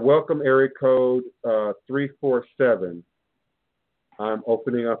 Welcome, area code 347. I'm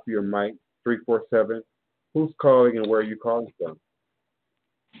opening up your mic, 347. Who's calling and where are you calling from?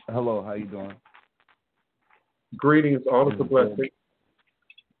 Hello, how you doing? Greetings, all is a blessing.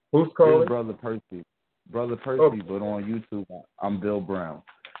 Who's This calling? is Brother Percy. Brother Percy, Oh. but on YouTube, I'm Bill Brown.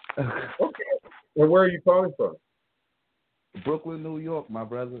 Okay. And where are you calling from? Brooklyn, New York, my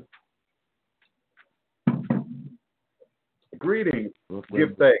brother. Greetings. Brooklyn.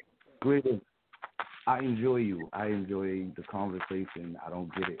 Give thanks. Greetings. I enjoy you. I enjoy the conversation. I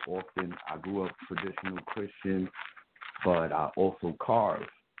don't get it often. I grew up traditional Christian, but I also carve.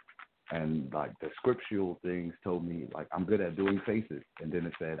 And like the scriptural things told me, like, I'm good at doing faces. And then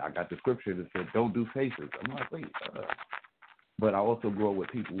it said, I got the scripture that said, don't do faces. I'm like, wait. But I also grew up with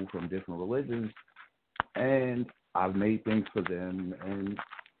people from different religions, and I've made things for them.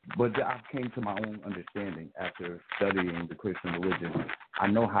 But I came to my own understanding after studying the Christian religion. I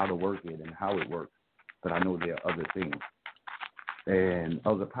know how to work it and how it works, but I know there are other things and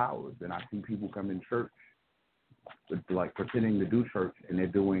other powers. And I see people come in church, like pretending to do church, and they're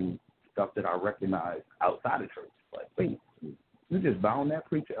doing stuff that I recognize outside of church. Like, wait, you just bound that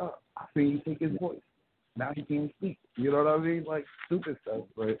preacher up. I seen you take his voice. Now he can't speak. You know what I mean? Like, stupid stuff.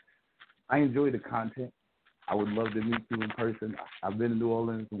 But I enjoy the content. I would love to meet you in person. I've been to New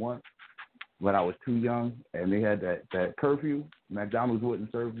Orleans once, but I was too young, and they had that curfew. McDonald's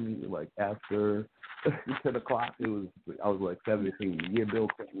wouldn't serve me, like, after 10 o'clock. I was like 17. The year Bill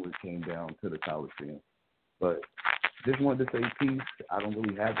Clinton came down to the Coliseum. But just wanted to say peace. I don't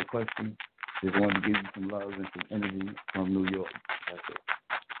really have the question. Just wanted to give you some love and some energy from New York. That's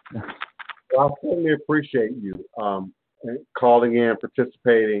it. Well, I certainly appreciate you calling in,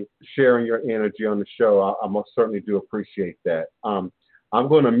 participating, sharing your energy on the show. I most certainly do appreciate that. I'm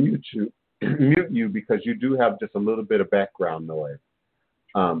going to mute you because you do have just a little bit of background noise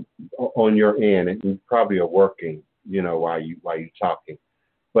on your end, and you probably are working, while you're talking.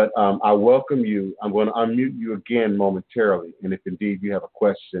 But I welcome you. I'm going to unmute you again momentarily, and if indeed you have a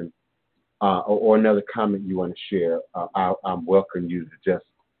question or another comment you want to share, I'm welcome you to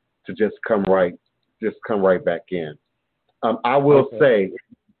just come right back in. I will say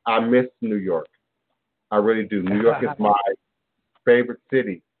I miss New York. I really do. New York is my favorite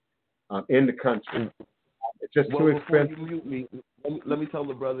city in the country. It's just too expensive. Before you mute me, let me tell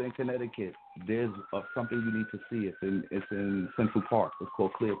the brother in Connecticut, there's something you need to see. It's in Central Park. It's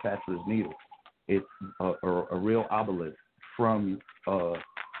called Cleopatra's Needle. It's a real obelisk from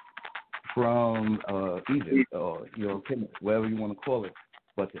Egypt, wherever you want to call it.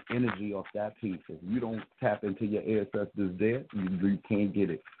 But the energy of that piece, if you don't tap into your ancestors there, you can't get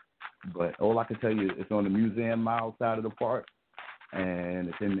it. But all I can tell you is it's on the Museum Mile side of the park, and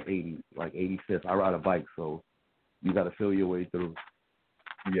it's in the 80s, like 85th. I ride a bike, so you got to feel your way through.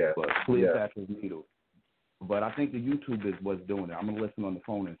 Yeah. But Cleopatra's Needle. But I think the YouTube is what's doing it. I'm going to listen on the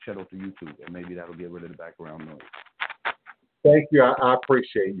phone and shut off the YouTube, and maybe that'll get rid of the background noise. Thank you. I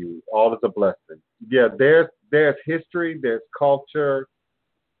appreciate you. All is a blessing. Yeah, there's history, there's culture,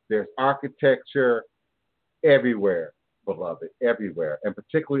 there's architecture everywhere, beloved, everywhere, and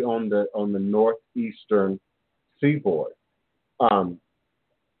particularly on the northeastern seaboard.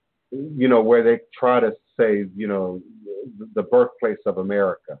 Where they try to say, the birthplace of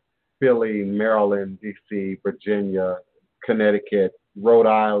America, Philly, Maryland, D.C., Virginia, Connecticut, Rhode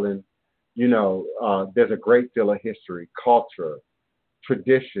Island. There's a great deal of history, culture,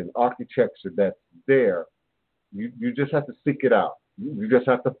 tradition, architecture that's there. You just have to seek it out. You just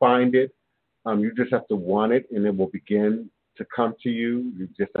have to find it. You just have to want it, and it will begin to come to you. You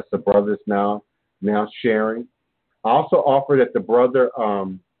just, as the brothers now sharing. I also offer that the brother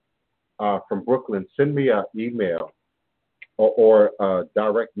from Brooklyn send me an email or a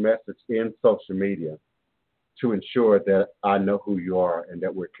direct message in social media to ensure that I know who you are and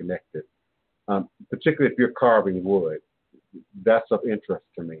that we're connected. Particularly if you're carving wood, that's of interest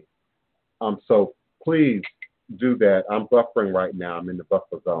to me. So please do that. I'm buffering right now. I'm in the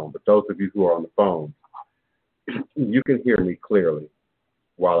buffer zone. But those of you who are on the phone, you can hear me clearly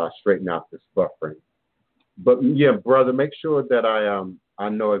while I straighten out this buffering. But yeah, brother, make sure that I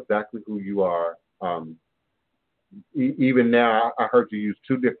know exactly who you are. Even now, I heard you use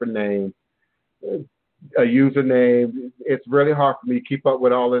two different names, a username. It's really hard for me to keep up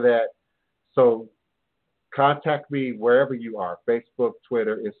with all of that. So contact me wherever you are, Facebook,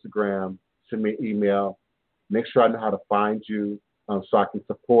 Twitter, Instagram, send me an email. Make sure I know how to find you so I can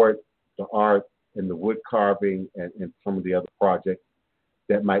support the art and the wood carving and some of the other projects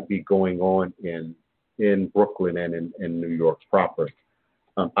that might be going on in Brooklyn and in New York proper.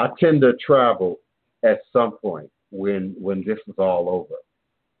 I tend to travel at some point when this is all over.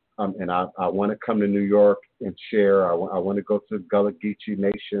 And I want to come to New York and share. I want to go to Gullah Geechee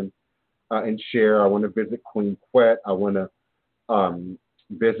Nation and share. I want to visit Queen Quet. I want to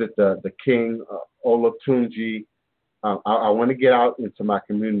visit the King Olatunji. I want to get out into my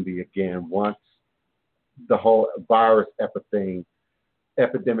community again once the whole virus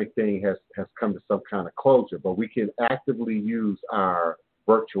epidemic thing has come to some kind of closure. But we can actively use our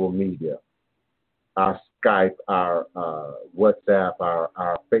virtual media, our Skype, our WhatsApp, our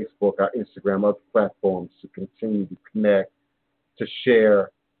Facebook, our Instagram, other platforms to continue to connect, to share,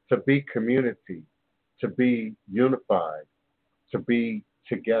 to be community, to be unified, to be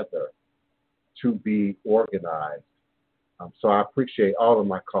together, to be organized. So I appreciate all of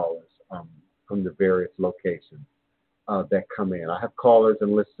my callers from the various locations that come in. I have callers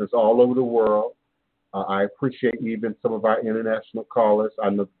and listeners all over the world. I appreciate even some of our international callers. I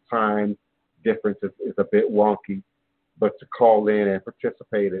know the time difference is a bit wonky, but to call in and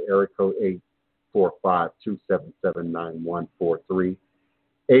participate at area code 845-277-9143.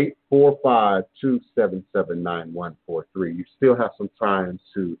 845-277-9143. You still have some time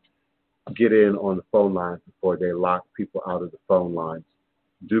to get in on the phone lines before they lock people out of the phone lines.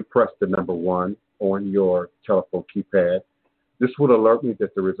 Do press the number 1 on your telephone keypad. This would alert me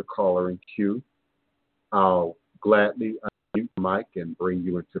that there is a caller in queue. I'll gladly unmute the mic and bring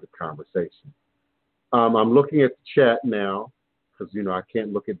you into the conversation. I'm looking at the chat now because, I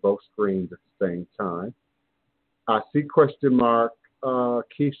can't look at both screens at the same time. I see question mark,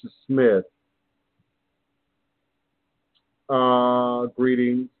 Keisha Smith.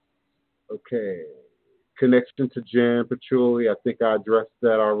 Greetings. Okay. Connection to Jan Patchouli. I think I addressed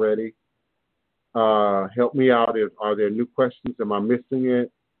that already. Help me out. Are there new questions? Am I missing it?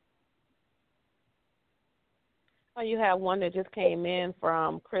 Oh, you have one that just came in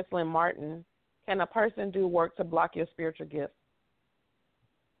from Chrislyn Martin. Can a person do work to block your spiritual gift?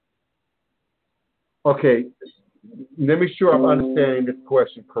 Okay. Let me sure I'm understanding this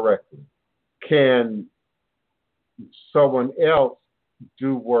question correctly. Can someone else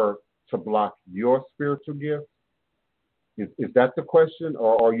do work to block your spiritual gift? Is that the question?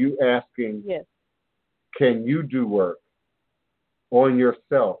 Or are you asking, yes, can you do work on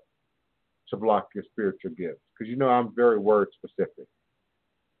yourself to block your spiritual gifts? Because I'm very word specific.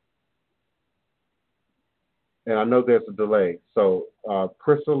 And I know there's a delay. So,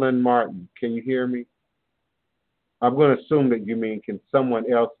 Crystalline Martin, can you hear me? I'm going to assume that you mean, can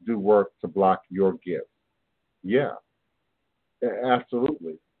someone else do work to block your gift? Yeah,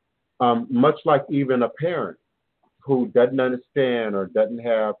 absolutely. Much like even a parent who doesn't understand or doesn't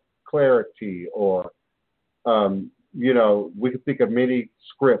have clarity or, we can think of many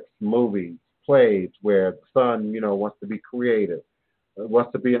scripts, movies, plays where the son, wants to be creative,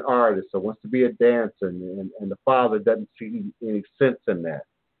 wants to be an artist or wants to be a dancer, and the father doesn't see any sense in that,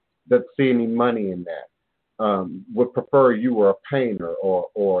 doesn't see any money in that, would prefer you were a painter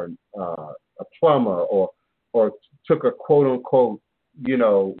or a plumber or took a quote unquote,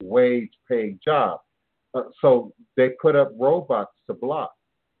 wage paid job. So they put up robots to block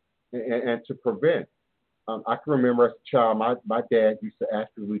and to prevent. I can remember as a child, my dad used to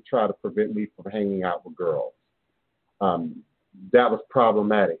actively try to prevent me from hanging out with girls. That was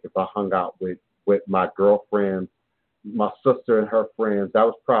problematic. If I hung out with my girlfriends, my sister and her friends, that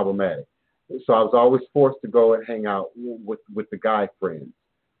was problematic. So I was always forced to go and hang out with the guy friends.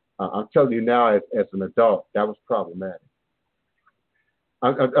 I'm telling you now, as an adult, that was problematic.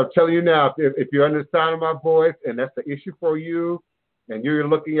 I'm telling you now, if you're understanding my voice and that's the issue for you, and you're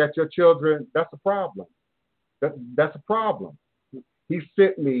looking at your children, that's a problem. That's a problem. He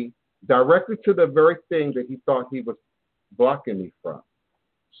sent me directly to the very thing that he thought he was blocking me from.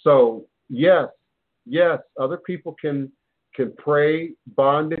 So yes, other people can pray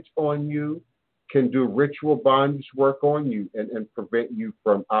bondage on you, can do ritual bondage work on you and prevent you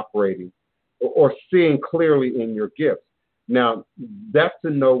from operating or seeing clearly in your gifts. Now, that's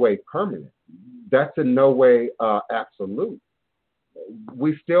in no way permanent. That's in no way absolute.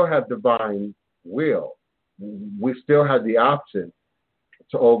 We still have divine will. We still have the option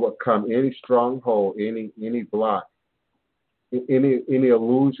to overcome any stronghold, any block, any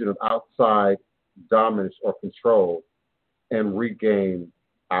illusion of outside dominance or control, and regain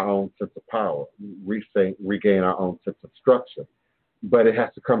our own sense of power, regain our own sense of structure. But it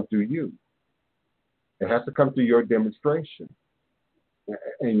has to come through you. It has to come through your demonstration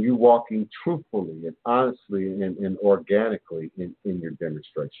and you walking truthfully and honestly and organically in your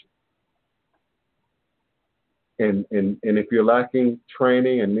demonstration. And if you're lacking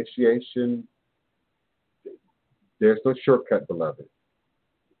training, initiation, there's no shortcut, beloved.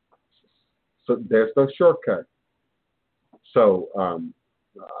 So there's no shortcut. So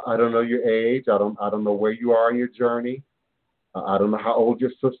I don't know your age. I don't know where you are in your journey. I don't know how old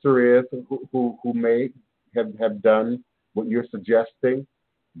your sister is who may have done what you're suggesting,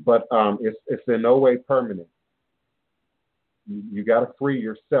 but it's in no way permanent. You got to free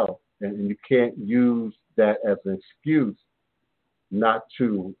yourself, and you can't use that as an excuse not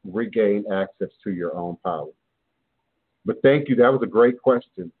to regain access to your own power. But thank you. That was a great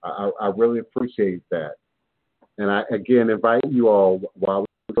question. I really appreciate that. And I again invite you all, while we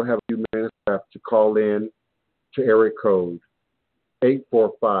still have a few minutes left, to call in to area code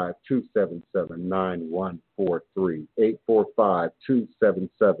 845-277-9143.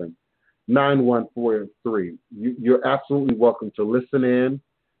 845-277-9143. You're absolutely welcome to listen in,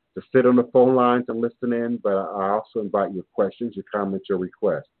 to sit on the phone lines and listen in, but I also invite your questions, your comments, your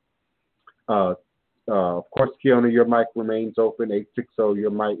requests. Uh, of course, Kiona, your mic remains open. 860,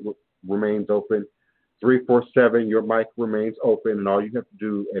 your mic remains open. 347, your mic remains open, and all you have to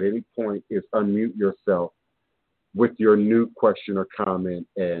do at any point is unmute yourself with your new question or comment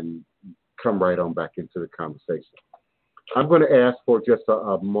and come right on back into the conversation. I'm going to ask for just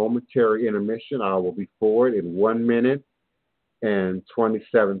a momentary intermission. I will be forward in 1 minute and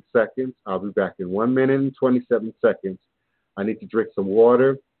 27 seconds. I'll be back in 1 minute and 27 seconds. I need to drink some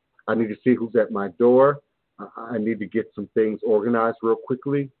water. I need to see who's at my door. I need to get some things organized real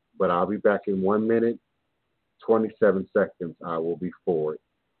quickly, but I'll be back in 1 minute, 27 seconds. I will be forward.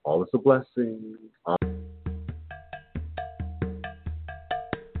 All is a blessing.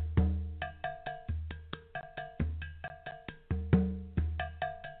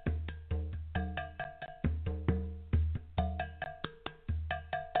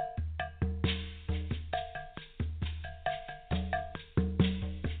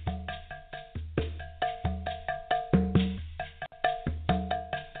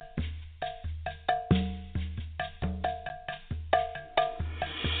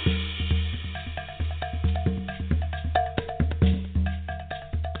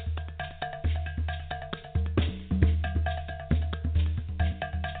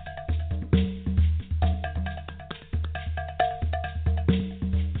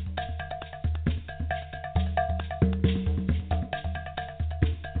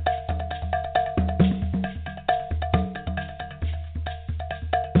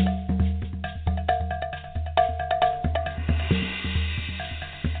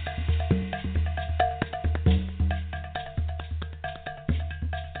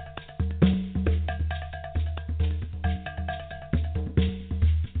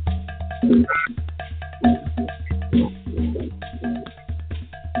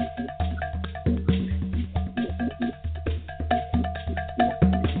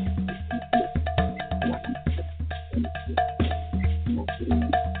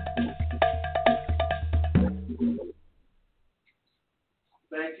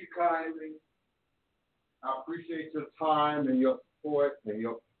 Thank you kindly. I appreciate your time and your support and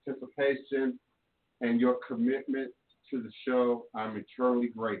your participation and your commitment to the show. I'm eternally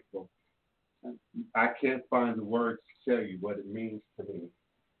grateful. I can't find the words to tell you what it means to me.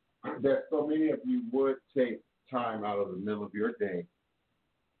 That so many of you would take time out of the middle of your day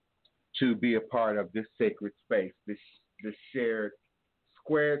to be a part of this sacred space, this shared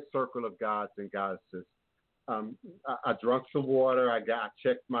squared circle of gods and goddesses. I drank some water. I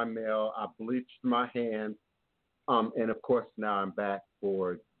checked my mail. I bleached my hands. And of course, now I'm back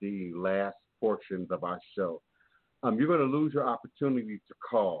for the last portions of our show. You're going to lose your opportunity to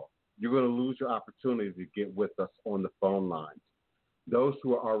call. You're going to lose your opportunity to get with us on the phone lines. Those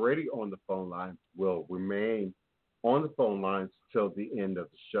who are already on the phone lines will remain on the phone lines till the end of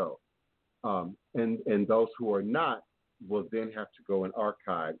the show. And those who are not will then have to go and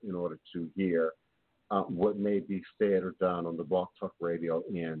archive in order to hear what may be said or done on the Blog Talk Radio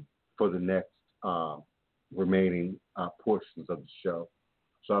end for the next remaining portions of the show.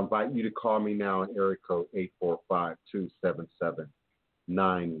 So I invite you to call me now on area code 845-277-9143,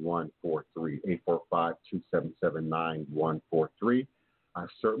 845-277-9143. I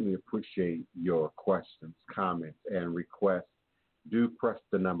certainly appreciate your questions, comments, and requests. Do press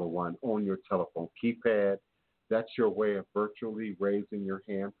the number 1 on your telephone keypad. That's your way of virtually raising your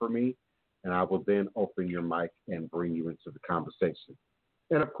hand for me, and I will then open your mic and bring you into the conversation.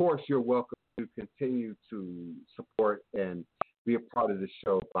 And of course, you're welcome to continue to support and be a part of the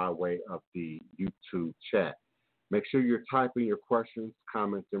show by way of the YouTube chat. Make sure you're typing your questions,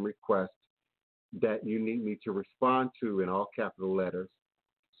 comments, and requests that you need me to respond to in all capital letters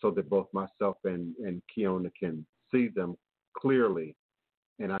so that both myself and Kiona can see them clearly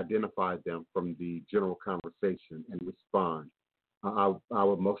and identify them from the general conversation and respond. I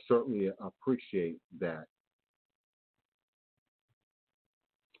would most certainly appreciate that.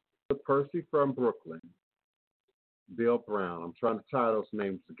 Percy from Brooklyn, Bill Brown. I'm trying to tie those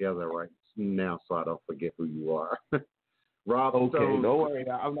names together right now so I don't forget who you are. Rob Okay, Stone. don't worry.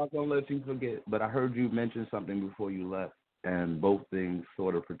 I'm not going to let you forget. But I heard you mention something before you left, and both things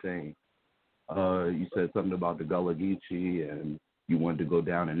sort of pertain. You said something about the Gullah Geechee, and you wanted to go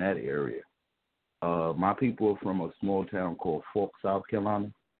down in that area. My people are from a small town called Fork, South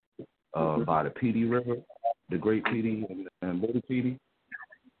Carolina, by the Petey River, the Great Petey and Little Petey.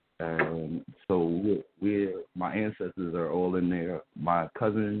 And so my ancestors are all in there. My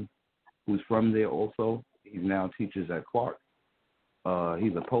cousin, who's from there also, he now teaches at Clark.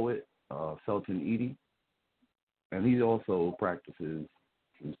 He's a poet, Sultan Edie, and he also practices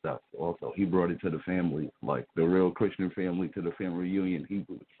and stuff. Also, he brought it to the family, like the real Christian family, to the family reunion. He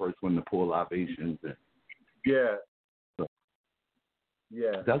was the first one to pour libations. And Yeah. so,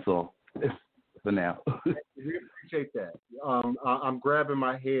 Yeah. that's all for now. We appreciate that. I'm grabbing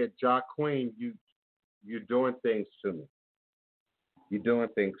my head. Ja Queen, you're doing things to me. You're doing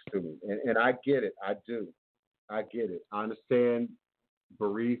things to me. And I get it. I do. I get it. I understand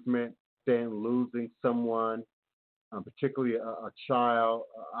bereavement, understand losing someone, particularly a child.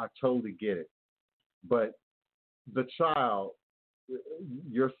 I totally get it. But the child,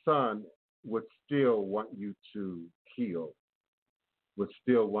 your son, would still want you to heal, would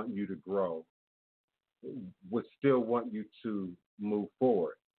still want you to grow, would still want you to move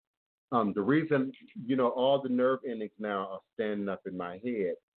forward. The reason, all the nerve endings now are standing up in my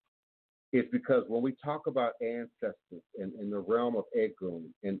head is because when we talk about ancestors in the realm of Egun,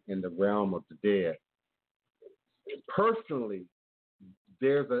 in the realm of the dead, personally,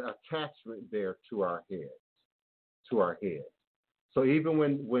 there's an attachment there to our heads. So even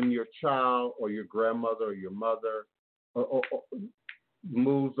when your child or your grandmother or your mother or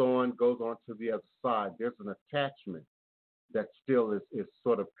moves on, goes on to the other side, there's an attachment that still is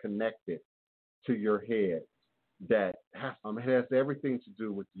sort of connected to your head that has everything to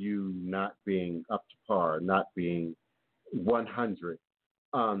do with you not being up to par, not being 100,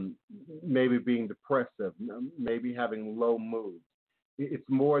 maybe being depressive, maybe having low moods. It's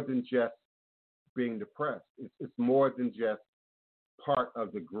more than just being depressed. It's more than just part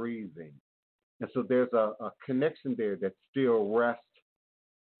of the grieving. And so there's a connection there that still rests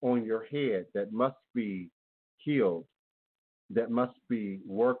on your head that must be healed, that must be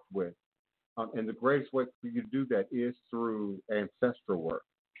worked with. And the greatest way for you to do that is through ancestral work.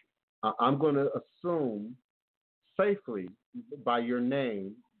 I'm going to assume safely by your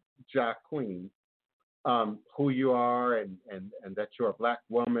name, Ja Queen, who you are and that you're a black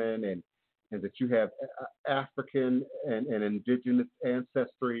woman and that you have African and indigenous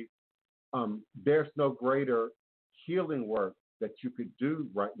ancestry. There's no greater healing work that you could do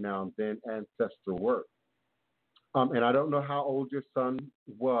right now than ancestral work. And I don't know how old your son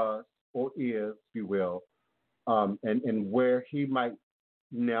was or is, if you will, and where he might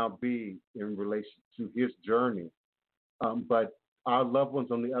now be in relation to his journey. But our loved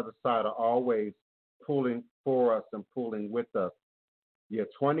ones on the other side are always pulling for us and pulling with us. Yeah,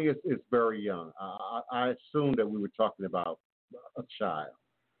 20 is very young. I assume that we were talking about a child.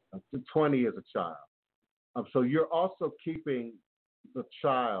 20 is a child. So you're also keeping the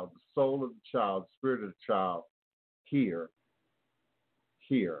child, the soul of the child, the spirit of the child here.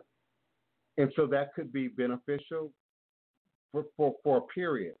 And so that could be beneficial for a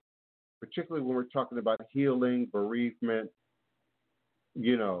period, particularly when we're talking about healing, bereavement,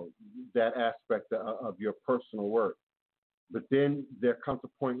 that aspect of your personal work. But then there comes a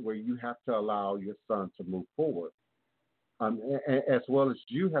point where you have to allow your son to move forward, as well as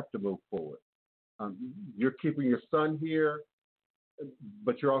you have to move forward. You're keeping your son here,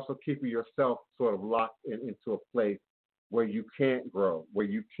 but you're also keeping yourself sort of locked into a place where you can't grow, where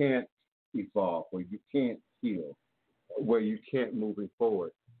you can't evolve, where you can't heal, where you can't moving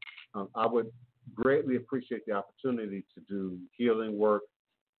forward. I would greatly appreciate the opportunity to do healing work,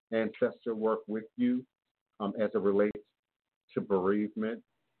 ancestor work with you as it relates to bereavement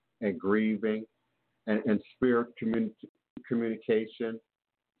and grieving and spirit communication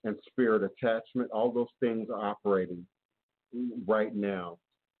and spirit attachment. All those things are operating right now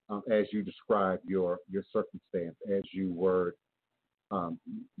as you describe your circumstance, as you word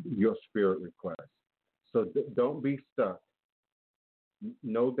your spirit request. So don't be stuck.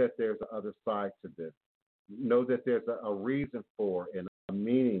 Know that there's another side to this. Know that there's a reason for and a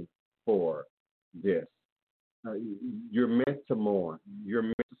meaning for this. You're meant to mourn. You're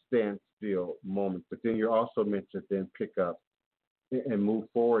meant to stand still moments, but then you're also meant to then pick up and move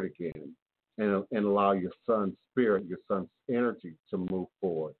forward again and allow your son's spirit, your son's energy to move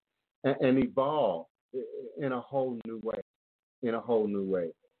forward and evolve in a whole new way,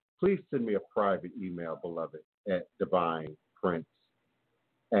 please send me a private email, beloved, at Divine Prince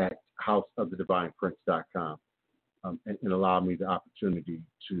at houseofthedivineprince.com, and allow me the opportunity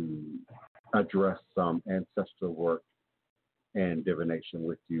to address some ancestral work and divination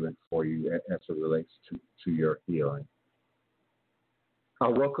with you and for you as it relates to your healing. I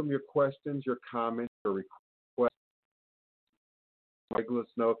welcome your questions, your comments, your requests. Let us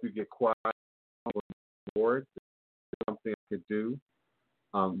know if you get quiet on the board. There's something I could do.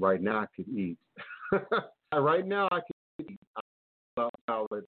 Right now I could eat. Right now I could eat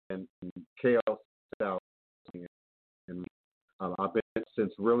salad and kale salad. And I've been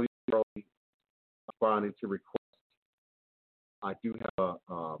since really early responding to requests. I do have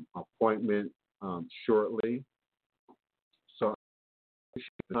an appointment shortly. So I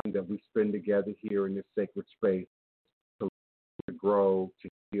appreciate the time that we spend together here in this sacred space to grow, to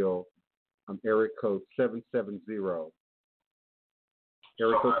heal. Area code 770.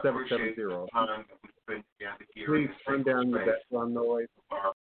 Area code 770. Please turn down your background noise.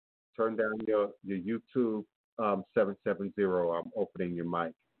 Turn down your YouTube 770. I'm opening your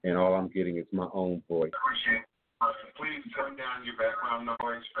mic, and all I'm getting is my own voice. Please turn down your background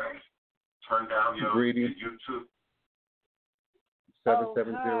noise. Turn down your YouTube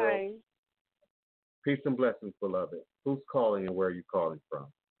 770. Hi. Peace and blessings, beloved. Who's calling and where are you calling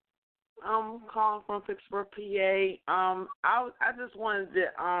from? I'm calling from Pittsburgh, PA. I just wanted to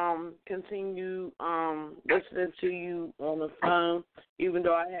continue listening to you on the phone, even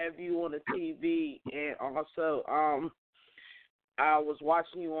though I have you on the TV, and also I was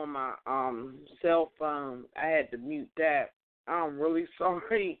watching you on my cell phone. I had to mute that. I'm really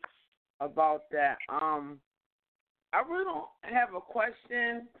sorry about that. I really don't have a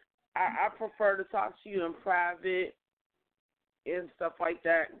question. I prefer to talk to you in private and stuff like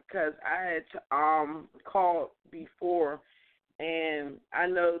that, because I had called before, and I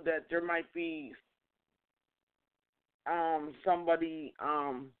know that there might be somebody.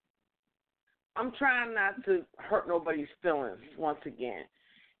 I'm trying not to hurt nobody's feelings once again,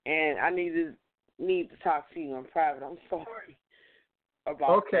 and I need to talk to you in private. I'm sorry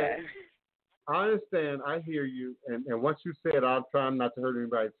about that. I understand. I hear you, and once you said I'm trying not to hurt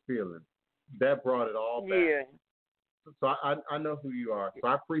anybody's feelings, that brought it all back. Yeah. So I know who you are. So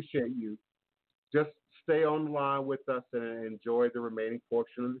I appreciate you. Just stay on the line with us and enjoy the remaining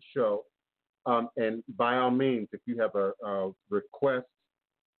portion of the show. And by all means, if you have a request,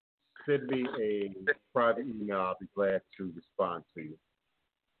 send me a private email. I'll be glad to respond to you.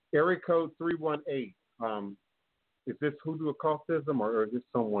 Area code 318. Is this Hoodoo occultism or is this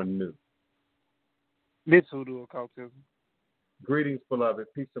someone new? This Hoodoo occultism. Greetings, beloved.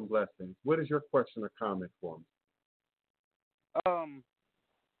 Peace and blessings. What is your question or comment for me?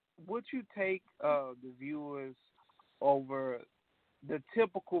 Would you take the viewers over the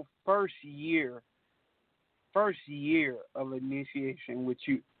typical first year of initiation with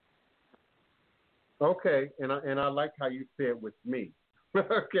you? Okay, and I like how you said with me.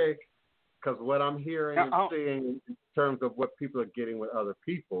 Okay, because what I'm hearing and seeing in terms of what people are getting with other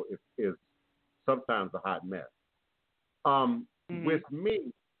people is sometimes a hot mess. With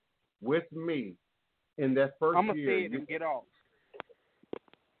me, in that first I'm gonna year, say it and get off.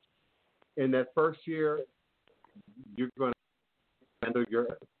 In that first year, you're going to handle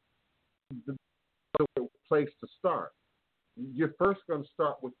the place to start. You're first going to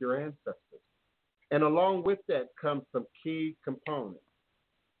start with your ancestors. And along with that comes some key components.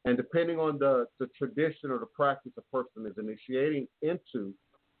 And depending on the tradition or the practice a person is initiating into,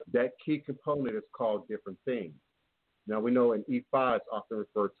 that key component is called different things. Now, we know in E5 it's often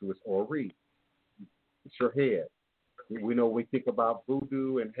referred to as Ori. It's your head. We know when we think about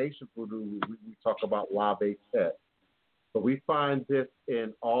Voodoo and Haitian Voodoo, we talk about Wabe Tet. But we find this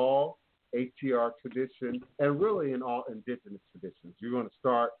in all ATR traditions and really in all indigenous traditions. You're going to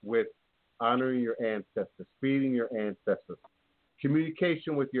start with honoring your ancestors, feeding your ancestors,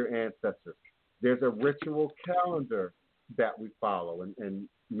 communication with your ancestors. There's a ritual calendar that we follow, and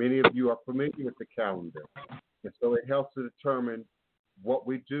many of you are familiar with the calendar. And so it helps to determine what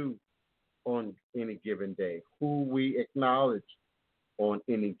we do on any given day, who we acknowledge on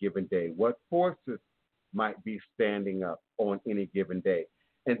any given day, what forces might be standing up on any given day.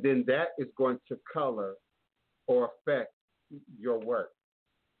 And then that is going to color or affect your work,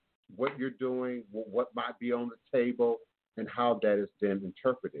 what you're doing, what might be on the table, and how that is then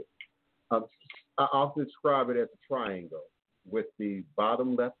interpreted. I often describe it as a triangle, with the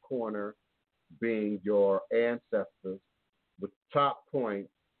bottom left corner being your ancestors, with top point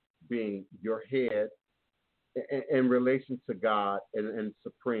being your head in relation to God and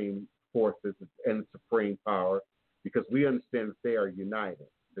supreme forces and supreme power, because we understand that they are united.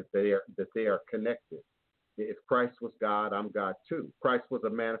 that they are connected. If Christ was God, I'm God too. Christ was a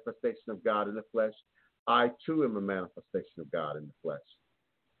manifestation of God in the flesh. I too am a manifestation of God in the flesh.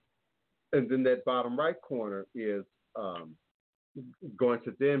 And then that bottom right corner is going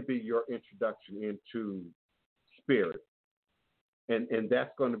to then be your introduction into spirit. And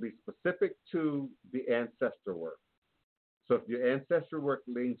that's going to be specific to the ancestor work. So if your ancestor work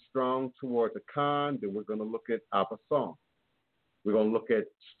leans strong towards Akan, then we're going to look at Abba song. We're going to look at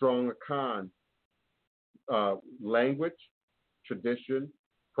strong Akan language, tradition,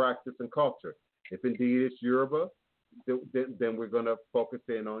 practice, and culture. If indeed it's Yoruba, then we're going to focus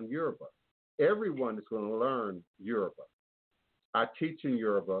in on Yoruba. Everyone is going to learn Yoruba. I teach in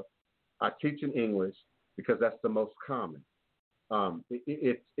Yoruba. I teach in English because that's the most common.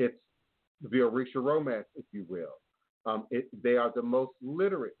 It's the Orisha romance, if you will. They are the most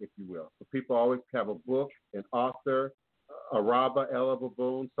literate, if you will. So people always have a book, an author, a Rabba, Ella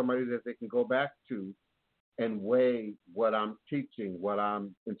Baboon, somebody that they can go back to and weigh what I'm teaching, what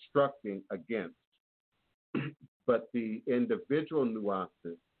I'm instructing against. But the individual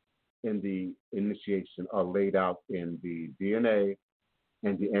nuances in the initiation are laid out in the DNA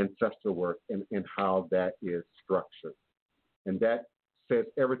and the ancestral work and how that is structured. And that says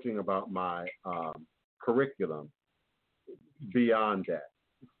everything about my curriculum beyond that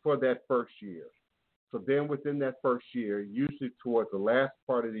for that first year. So then within that first year, usually towards the last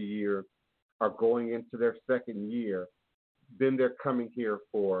part of the year, are going into their second year, then they're coming here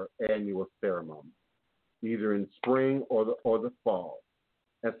for annual ceremony, either in spring or the fall.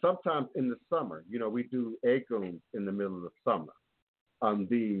 And sometimes in the summer, we do Eguns in the middle of the summer.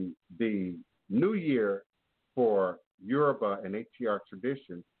 The new year for Yoruba and ATR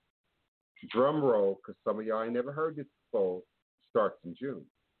tradition, drum roll, because some of y'all ain't never heard this before, starts in June.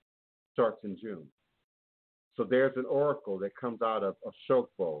 So there's an oracle that comes out of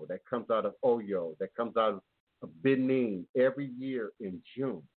Shokbo, that comes out of Oyo, that comes out of Benin every year in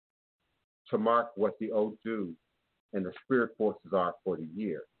June to mark what the Odu and the spirit forces are for the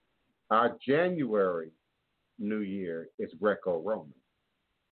year. Our January New Year is Greco-Roman.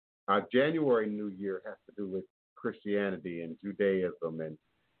 Our January New Year has to do with Christianity and Judaism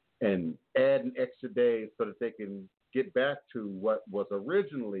and adding extra days so that they can get back to what was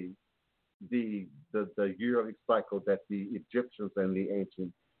originally the yearly cycle that the Egyptians and the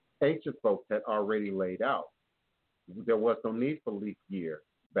ancient folks had already laid out. There was no need for leap year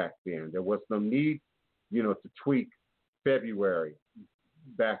back then. There was no need, to tweak February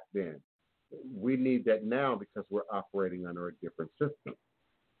back then. We need that now because we're operating under a different system.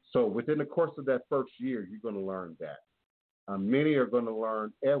 So within the course of that first year, you're going to learn that. Many are going to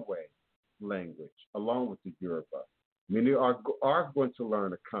learn Ewe language along with the Yoruba. Many are going to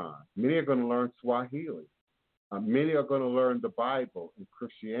learn Akan. Many are going to learn Swahili. Many are going to learn the Bible and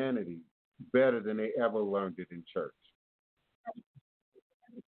Christianity better than they ever learned it in church.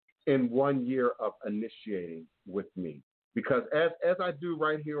 In 1 year of initiating with me. Because as I do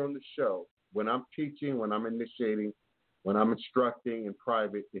right here on the show, when I'm teaching, when I'm initiating, when I'm instructing in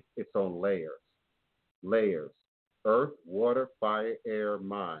private, it's on layers. Layers. Earth, water, fire, air,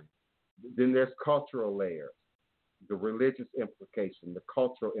 mind. Then there's cultural layers. The religious implication, the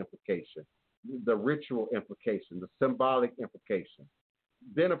cultural implication, the ritual implication, the symbolic implication.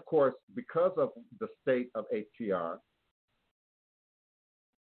 Then, of course, because of the state of ATR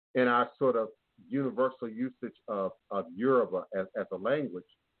and our sort of universal usage of Yoruba as a language,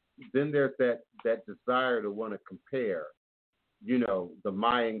 then there's that desire to want to compare, the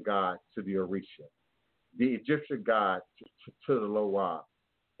Mayan god to the Orisha, the Egyptian god to the Loa,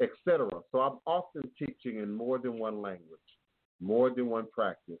 etc. So I'm often teaching in more than one language, more than one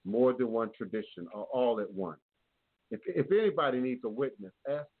practice, more than one tradition, or all at once. If anybody needs a witness,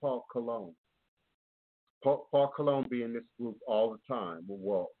 ask Paul Cologne. Paul Cologne be in this group all the time,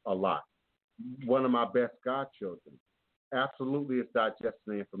 well, a lot. One of my best godchildren. Absolutely is digesting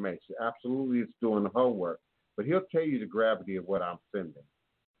the information. Absolutely is doing the homework. But he'll tell you the gravity of what I'm sending.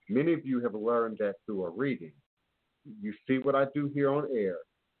 Many of you have learned that through a reading. You see what I do here on air,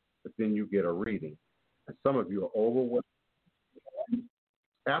 but then you get a reading. And some of you are overwhelmed,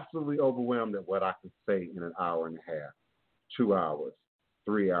 absolutely overwhelmed at what I can say in an hour and a half, 2 hours,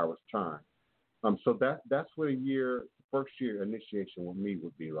 3 hours time. So that's what first year initiation with me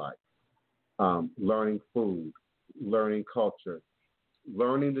would be like. Learning food, learning culture,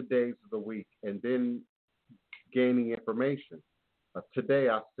 learning the days of the week, and then gaining information. Today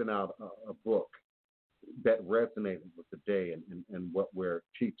I sent out a book that resonated with the day and what we're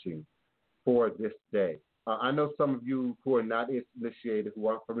teaching for this day. I know some of you who are not initiated, who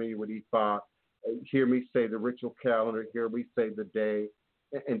aren't familiar with Ifa, hear me say the ritual calendar, hear me say the day.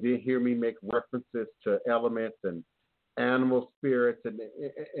 and then hear me make references to elements and animal spirits, and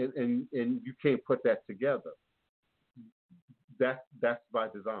you can't put that together. That's by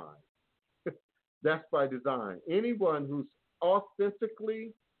design. That's by design. Anyone who's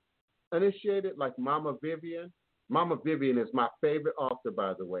authentically initiated, like Mama Vivian. Mama Vivian is my favorite author,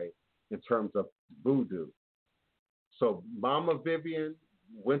 by the way, in terms of voodoo. So Mama Vivian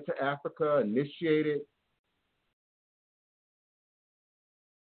went to Africa, initiated.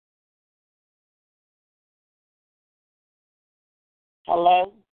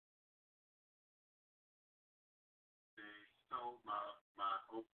 Hello?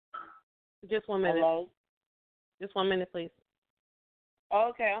 Just 1 minute. Hello? Just 1 minute, please.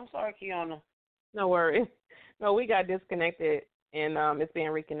 Okay, I'm sorry, Kiana. No worries. No, we got disconnected, and it's being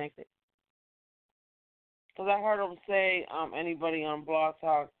reconnected. Because I heard him say, anybody on Blog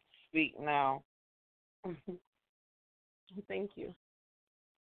Talk, speak now. Thank you.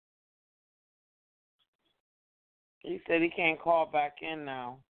 He said he can't call back in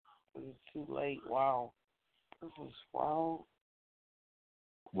now. It's too late. Wow. This is wow.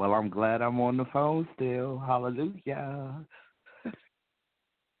 Well, I'm glad I'm on the phone still. Hallelujah.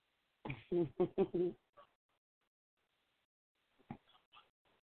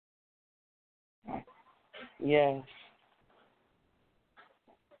 Yes.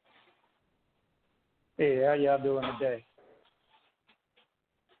 Hey, how y'all doing today?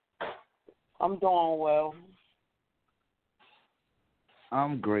 I'm doing well.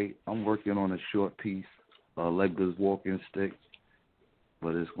 I'm great. I'm working on a short piece, a legless walking stick,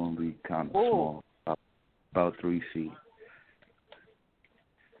 but it's going to be kind of small, about 3 feet.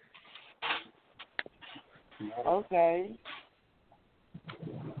 Okay.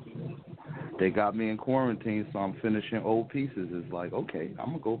 They got me in quarantine, so I'm finishing old pieces. It's like, okay, I'm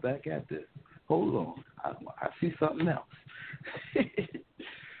going to go back at this. Hold on. I see something else.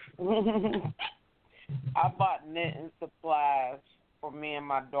 I bought knitting supplies for me and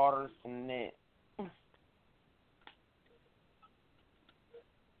my daughters to knit.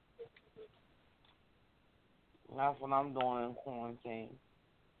 That's what I'm doing in quarantine.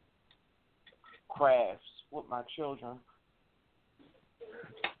 Crafts with my children.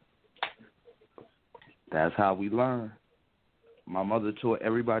 That's how we learn. My mother taught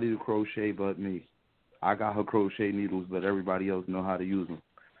everybody to crochet but me. I got her crochet needles, but everybody else know how to use them.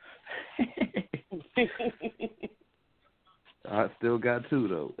 I still got 2,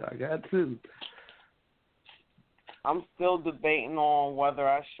 though. I got 2. I'm still debating on whether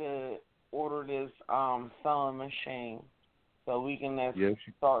I should order this sewing machine so we can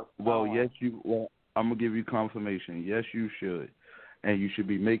start sewing. I'm going to give you confirmation. Yes, you should. And you should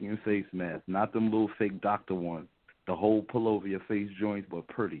be making face masks, not them little fake doctor ones. The whole pull over your face joints, but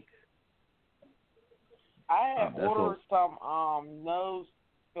pretty. I have ordered some nose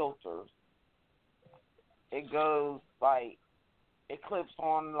filters. It goes it clips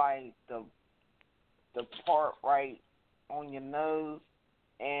on the part right on your nose,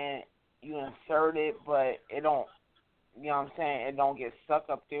 and you insert it, but it don't. You know what I'm saying? It don't get stuck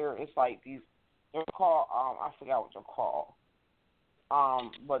up there. It's like these. They're called I forgot what they're called.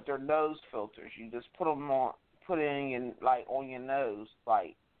 But they're nose filters. You just put them on, put it in your on your nose,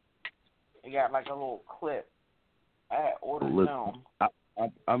 you got a little clip. I had ordered them.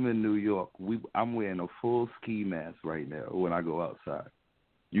 I'm in New York. I'm wearing a full ski mask right now when I go outside.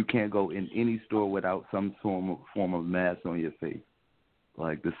 You can't go in any store without some form of mask on your face.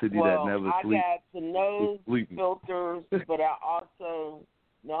 Like the city that never sleeps. I got the nose filters, but I also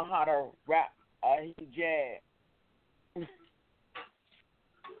know how to wrap a hijab.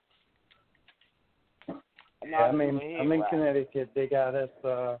 Yeah, I'm in Connecticut. They got us.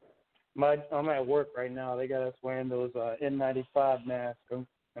 I'm at work right now. They got us wearing those N95 masks, and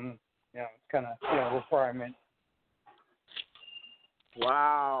it's kind of requirement.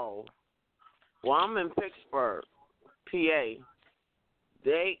 Wow. Well, I'm in Pittsburgh, PA.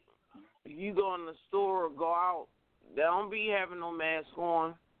 You go in the store or go out, they don't be having no mask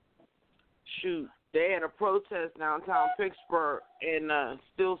on. Shoot, they had a protest downtown Pittsburgh, and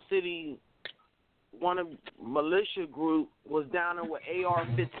Steel City. One of militia group was down there with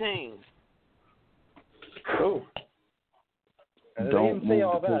AR-15s. Oh. They didn't say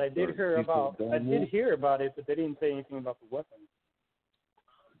all that. I did hear about it, but they didn't say anything about the weapons.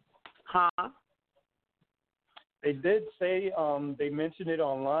 Huh? They did say they mentioned it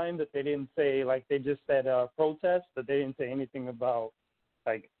online, but they didn't say they just said protest, but they didn't say anything about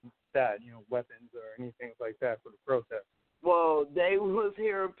that, weapons or anything like that for the protest. Well, they was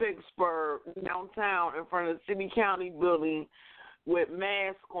here in Pittsburgh, downtown, in front of the city county building with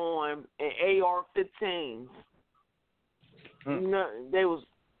masks on and AR-15s. they was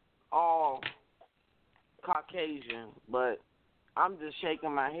all Caucasian, but I'm just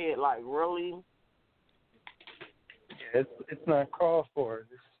shaking my head like, really? Yeah, it's not called for.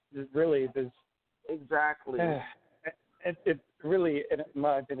 It's really this. Exactly. It really, in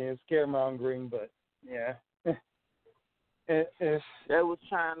my opinion, is scaremongering, but yeah, it's They was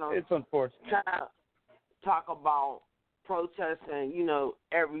trying to it's unfortunate. talk about protesting,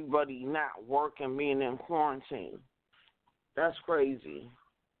 everybody not working, being in quarantine. That's crazy.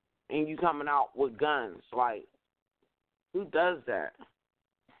 And you coming out with guns. Like, who does that?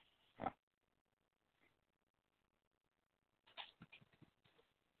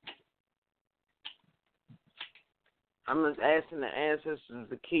 I'm just asking the ancestors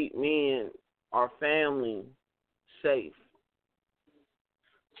to keep me and our family safe.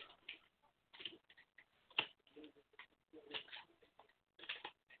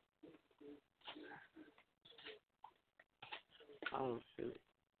 Oh, shoot.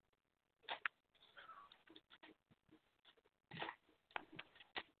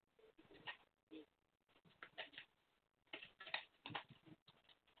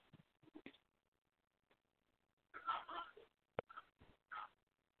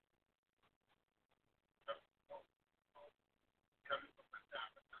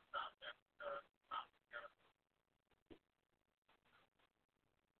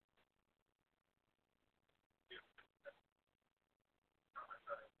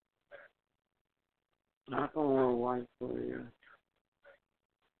 I don't want to wipe for you.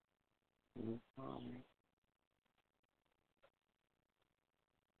 No problem.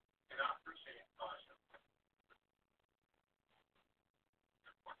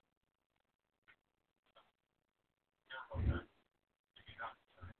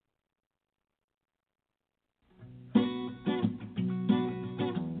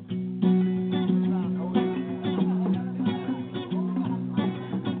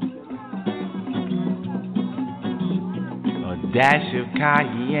 A dash of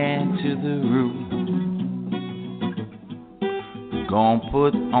cayenne to the root. Gonna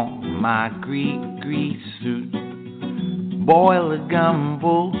put on my grease suit. Boil a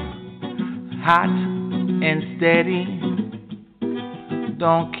gumbo, hot and steady.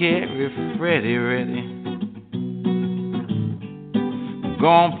 Don't care if Freddy ready.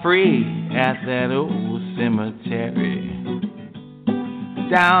 Gonna pray at that old cemetery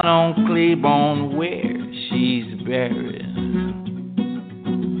down on Claiborne where she's buried.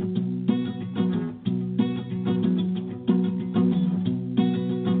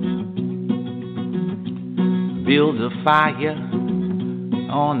 Build a fire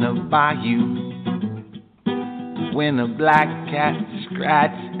on the bayou when a black cat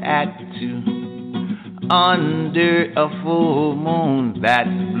scratched at 2 under a full moon that's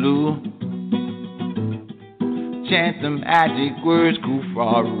blue. Chant the magic words,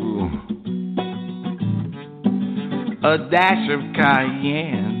 Kufaru. A dash of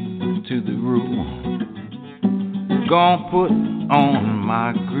cayenne to the roux. Gonna put on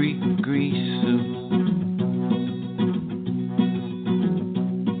my grease suit.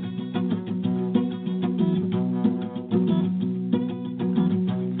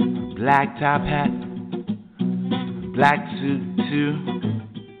 Black top hat, black suit too.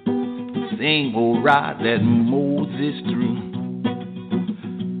 Same old ride that Moses threw.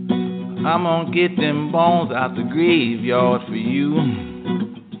 I'm gonna get them bones out the graveyard for you.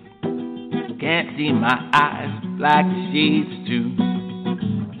 Can't see my eyes, black shades too.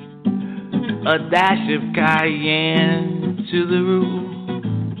 A dash of cayenne to the roux.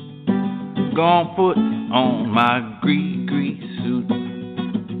 Gonna put on my grease suit.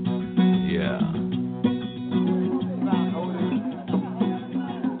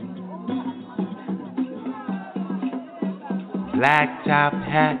 Black top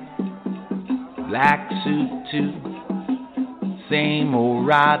hat, black suit too. Same old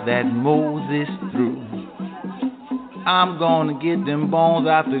ride that Moses threw. I'm gonna get them bones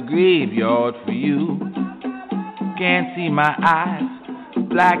out the graveyard for you. Can't see my eyes,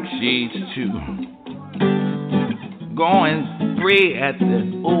 black shades too. Go and pray at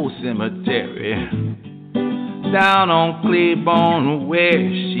the old cemetery down on Claiborne where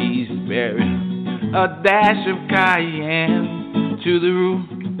she's buried. A dash of cayenne to the roux.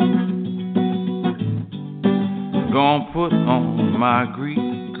 Gonna put on my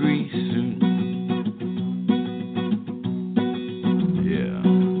grease suit. Yeah.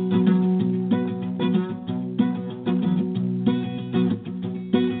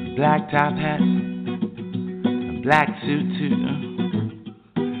 Black top hat, black suit too.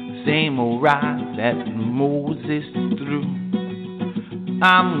 Same old ride that Moses threw.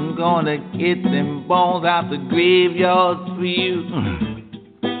 I'm gonna get them bones out the graveyard for you.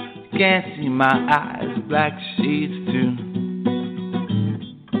 Can't see my eyes, black shades too.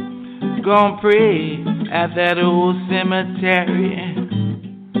 Gonna pray at that old cemetery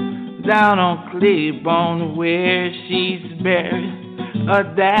down on Claiborne where she's buried. A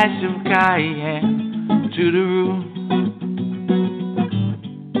dash of cayenne to the room.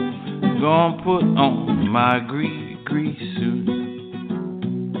 Gonna put on my greasy suit.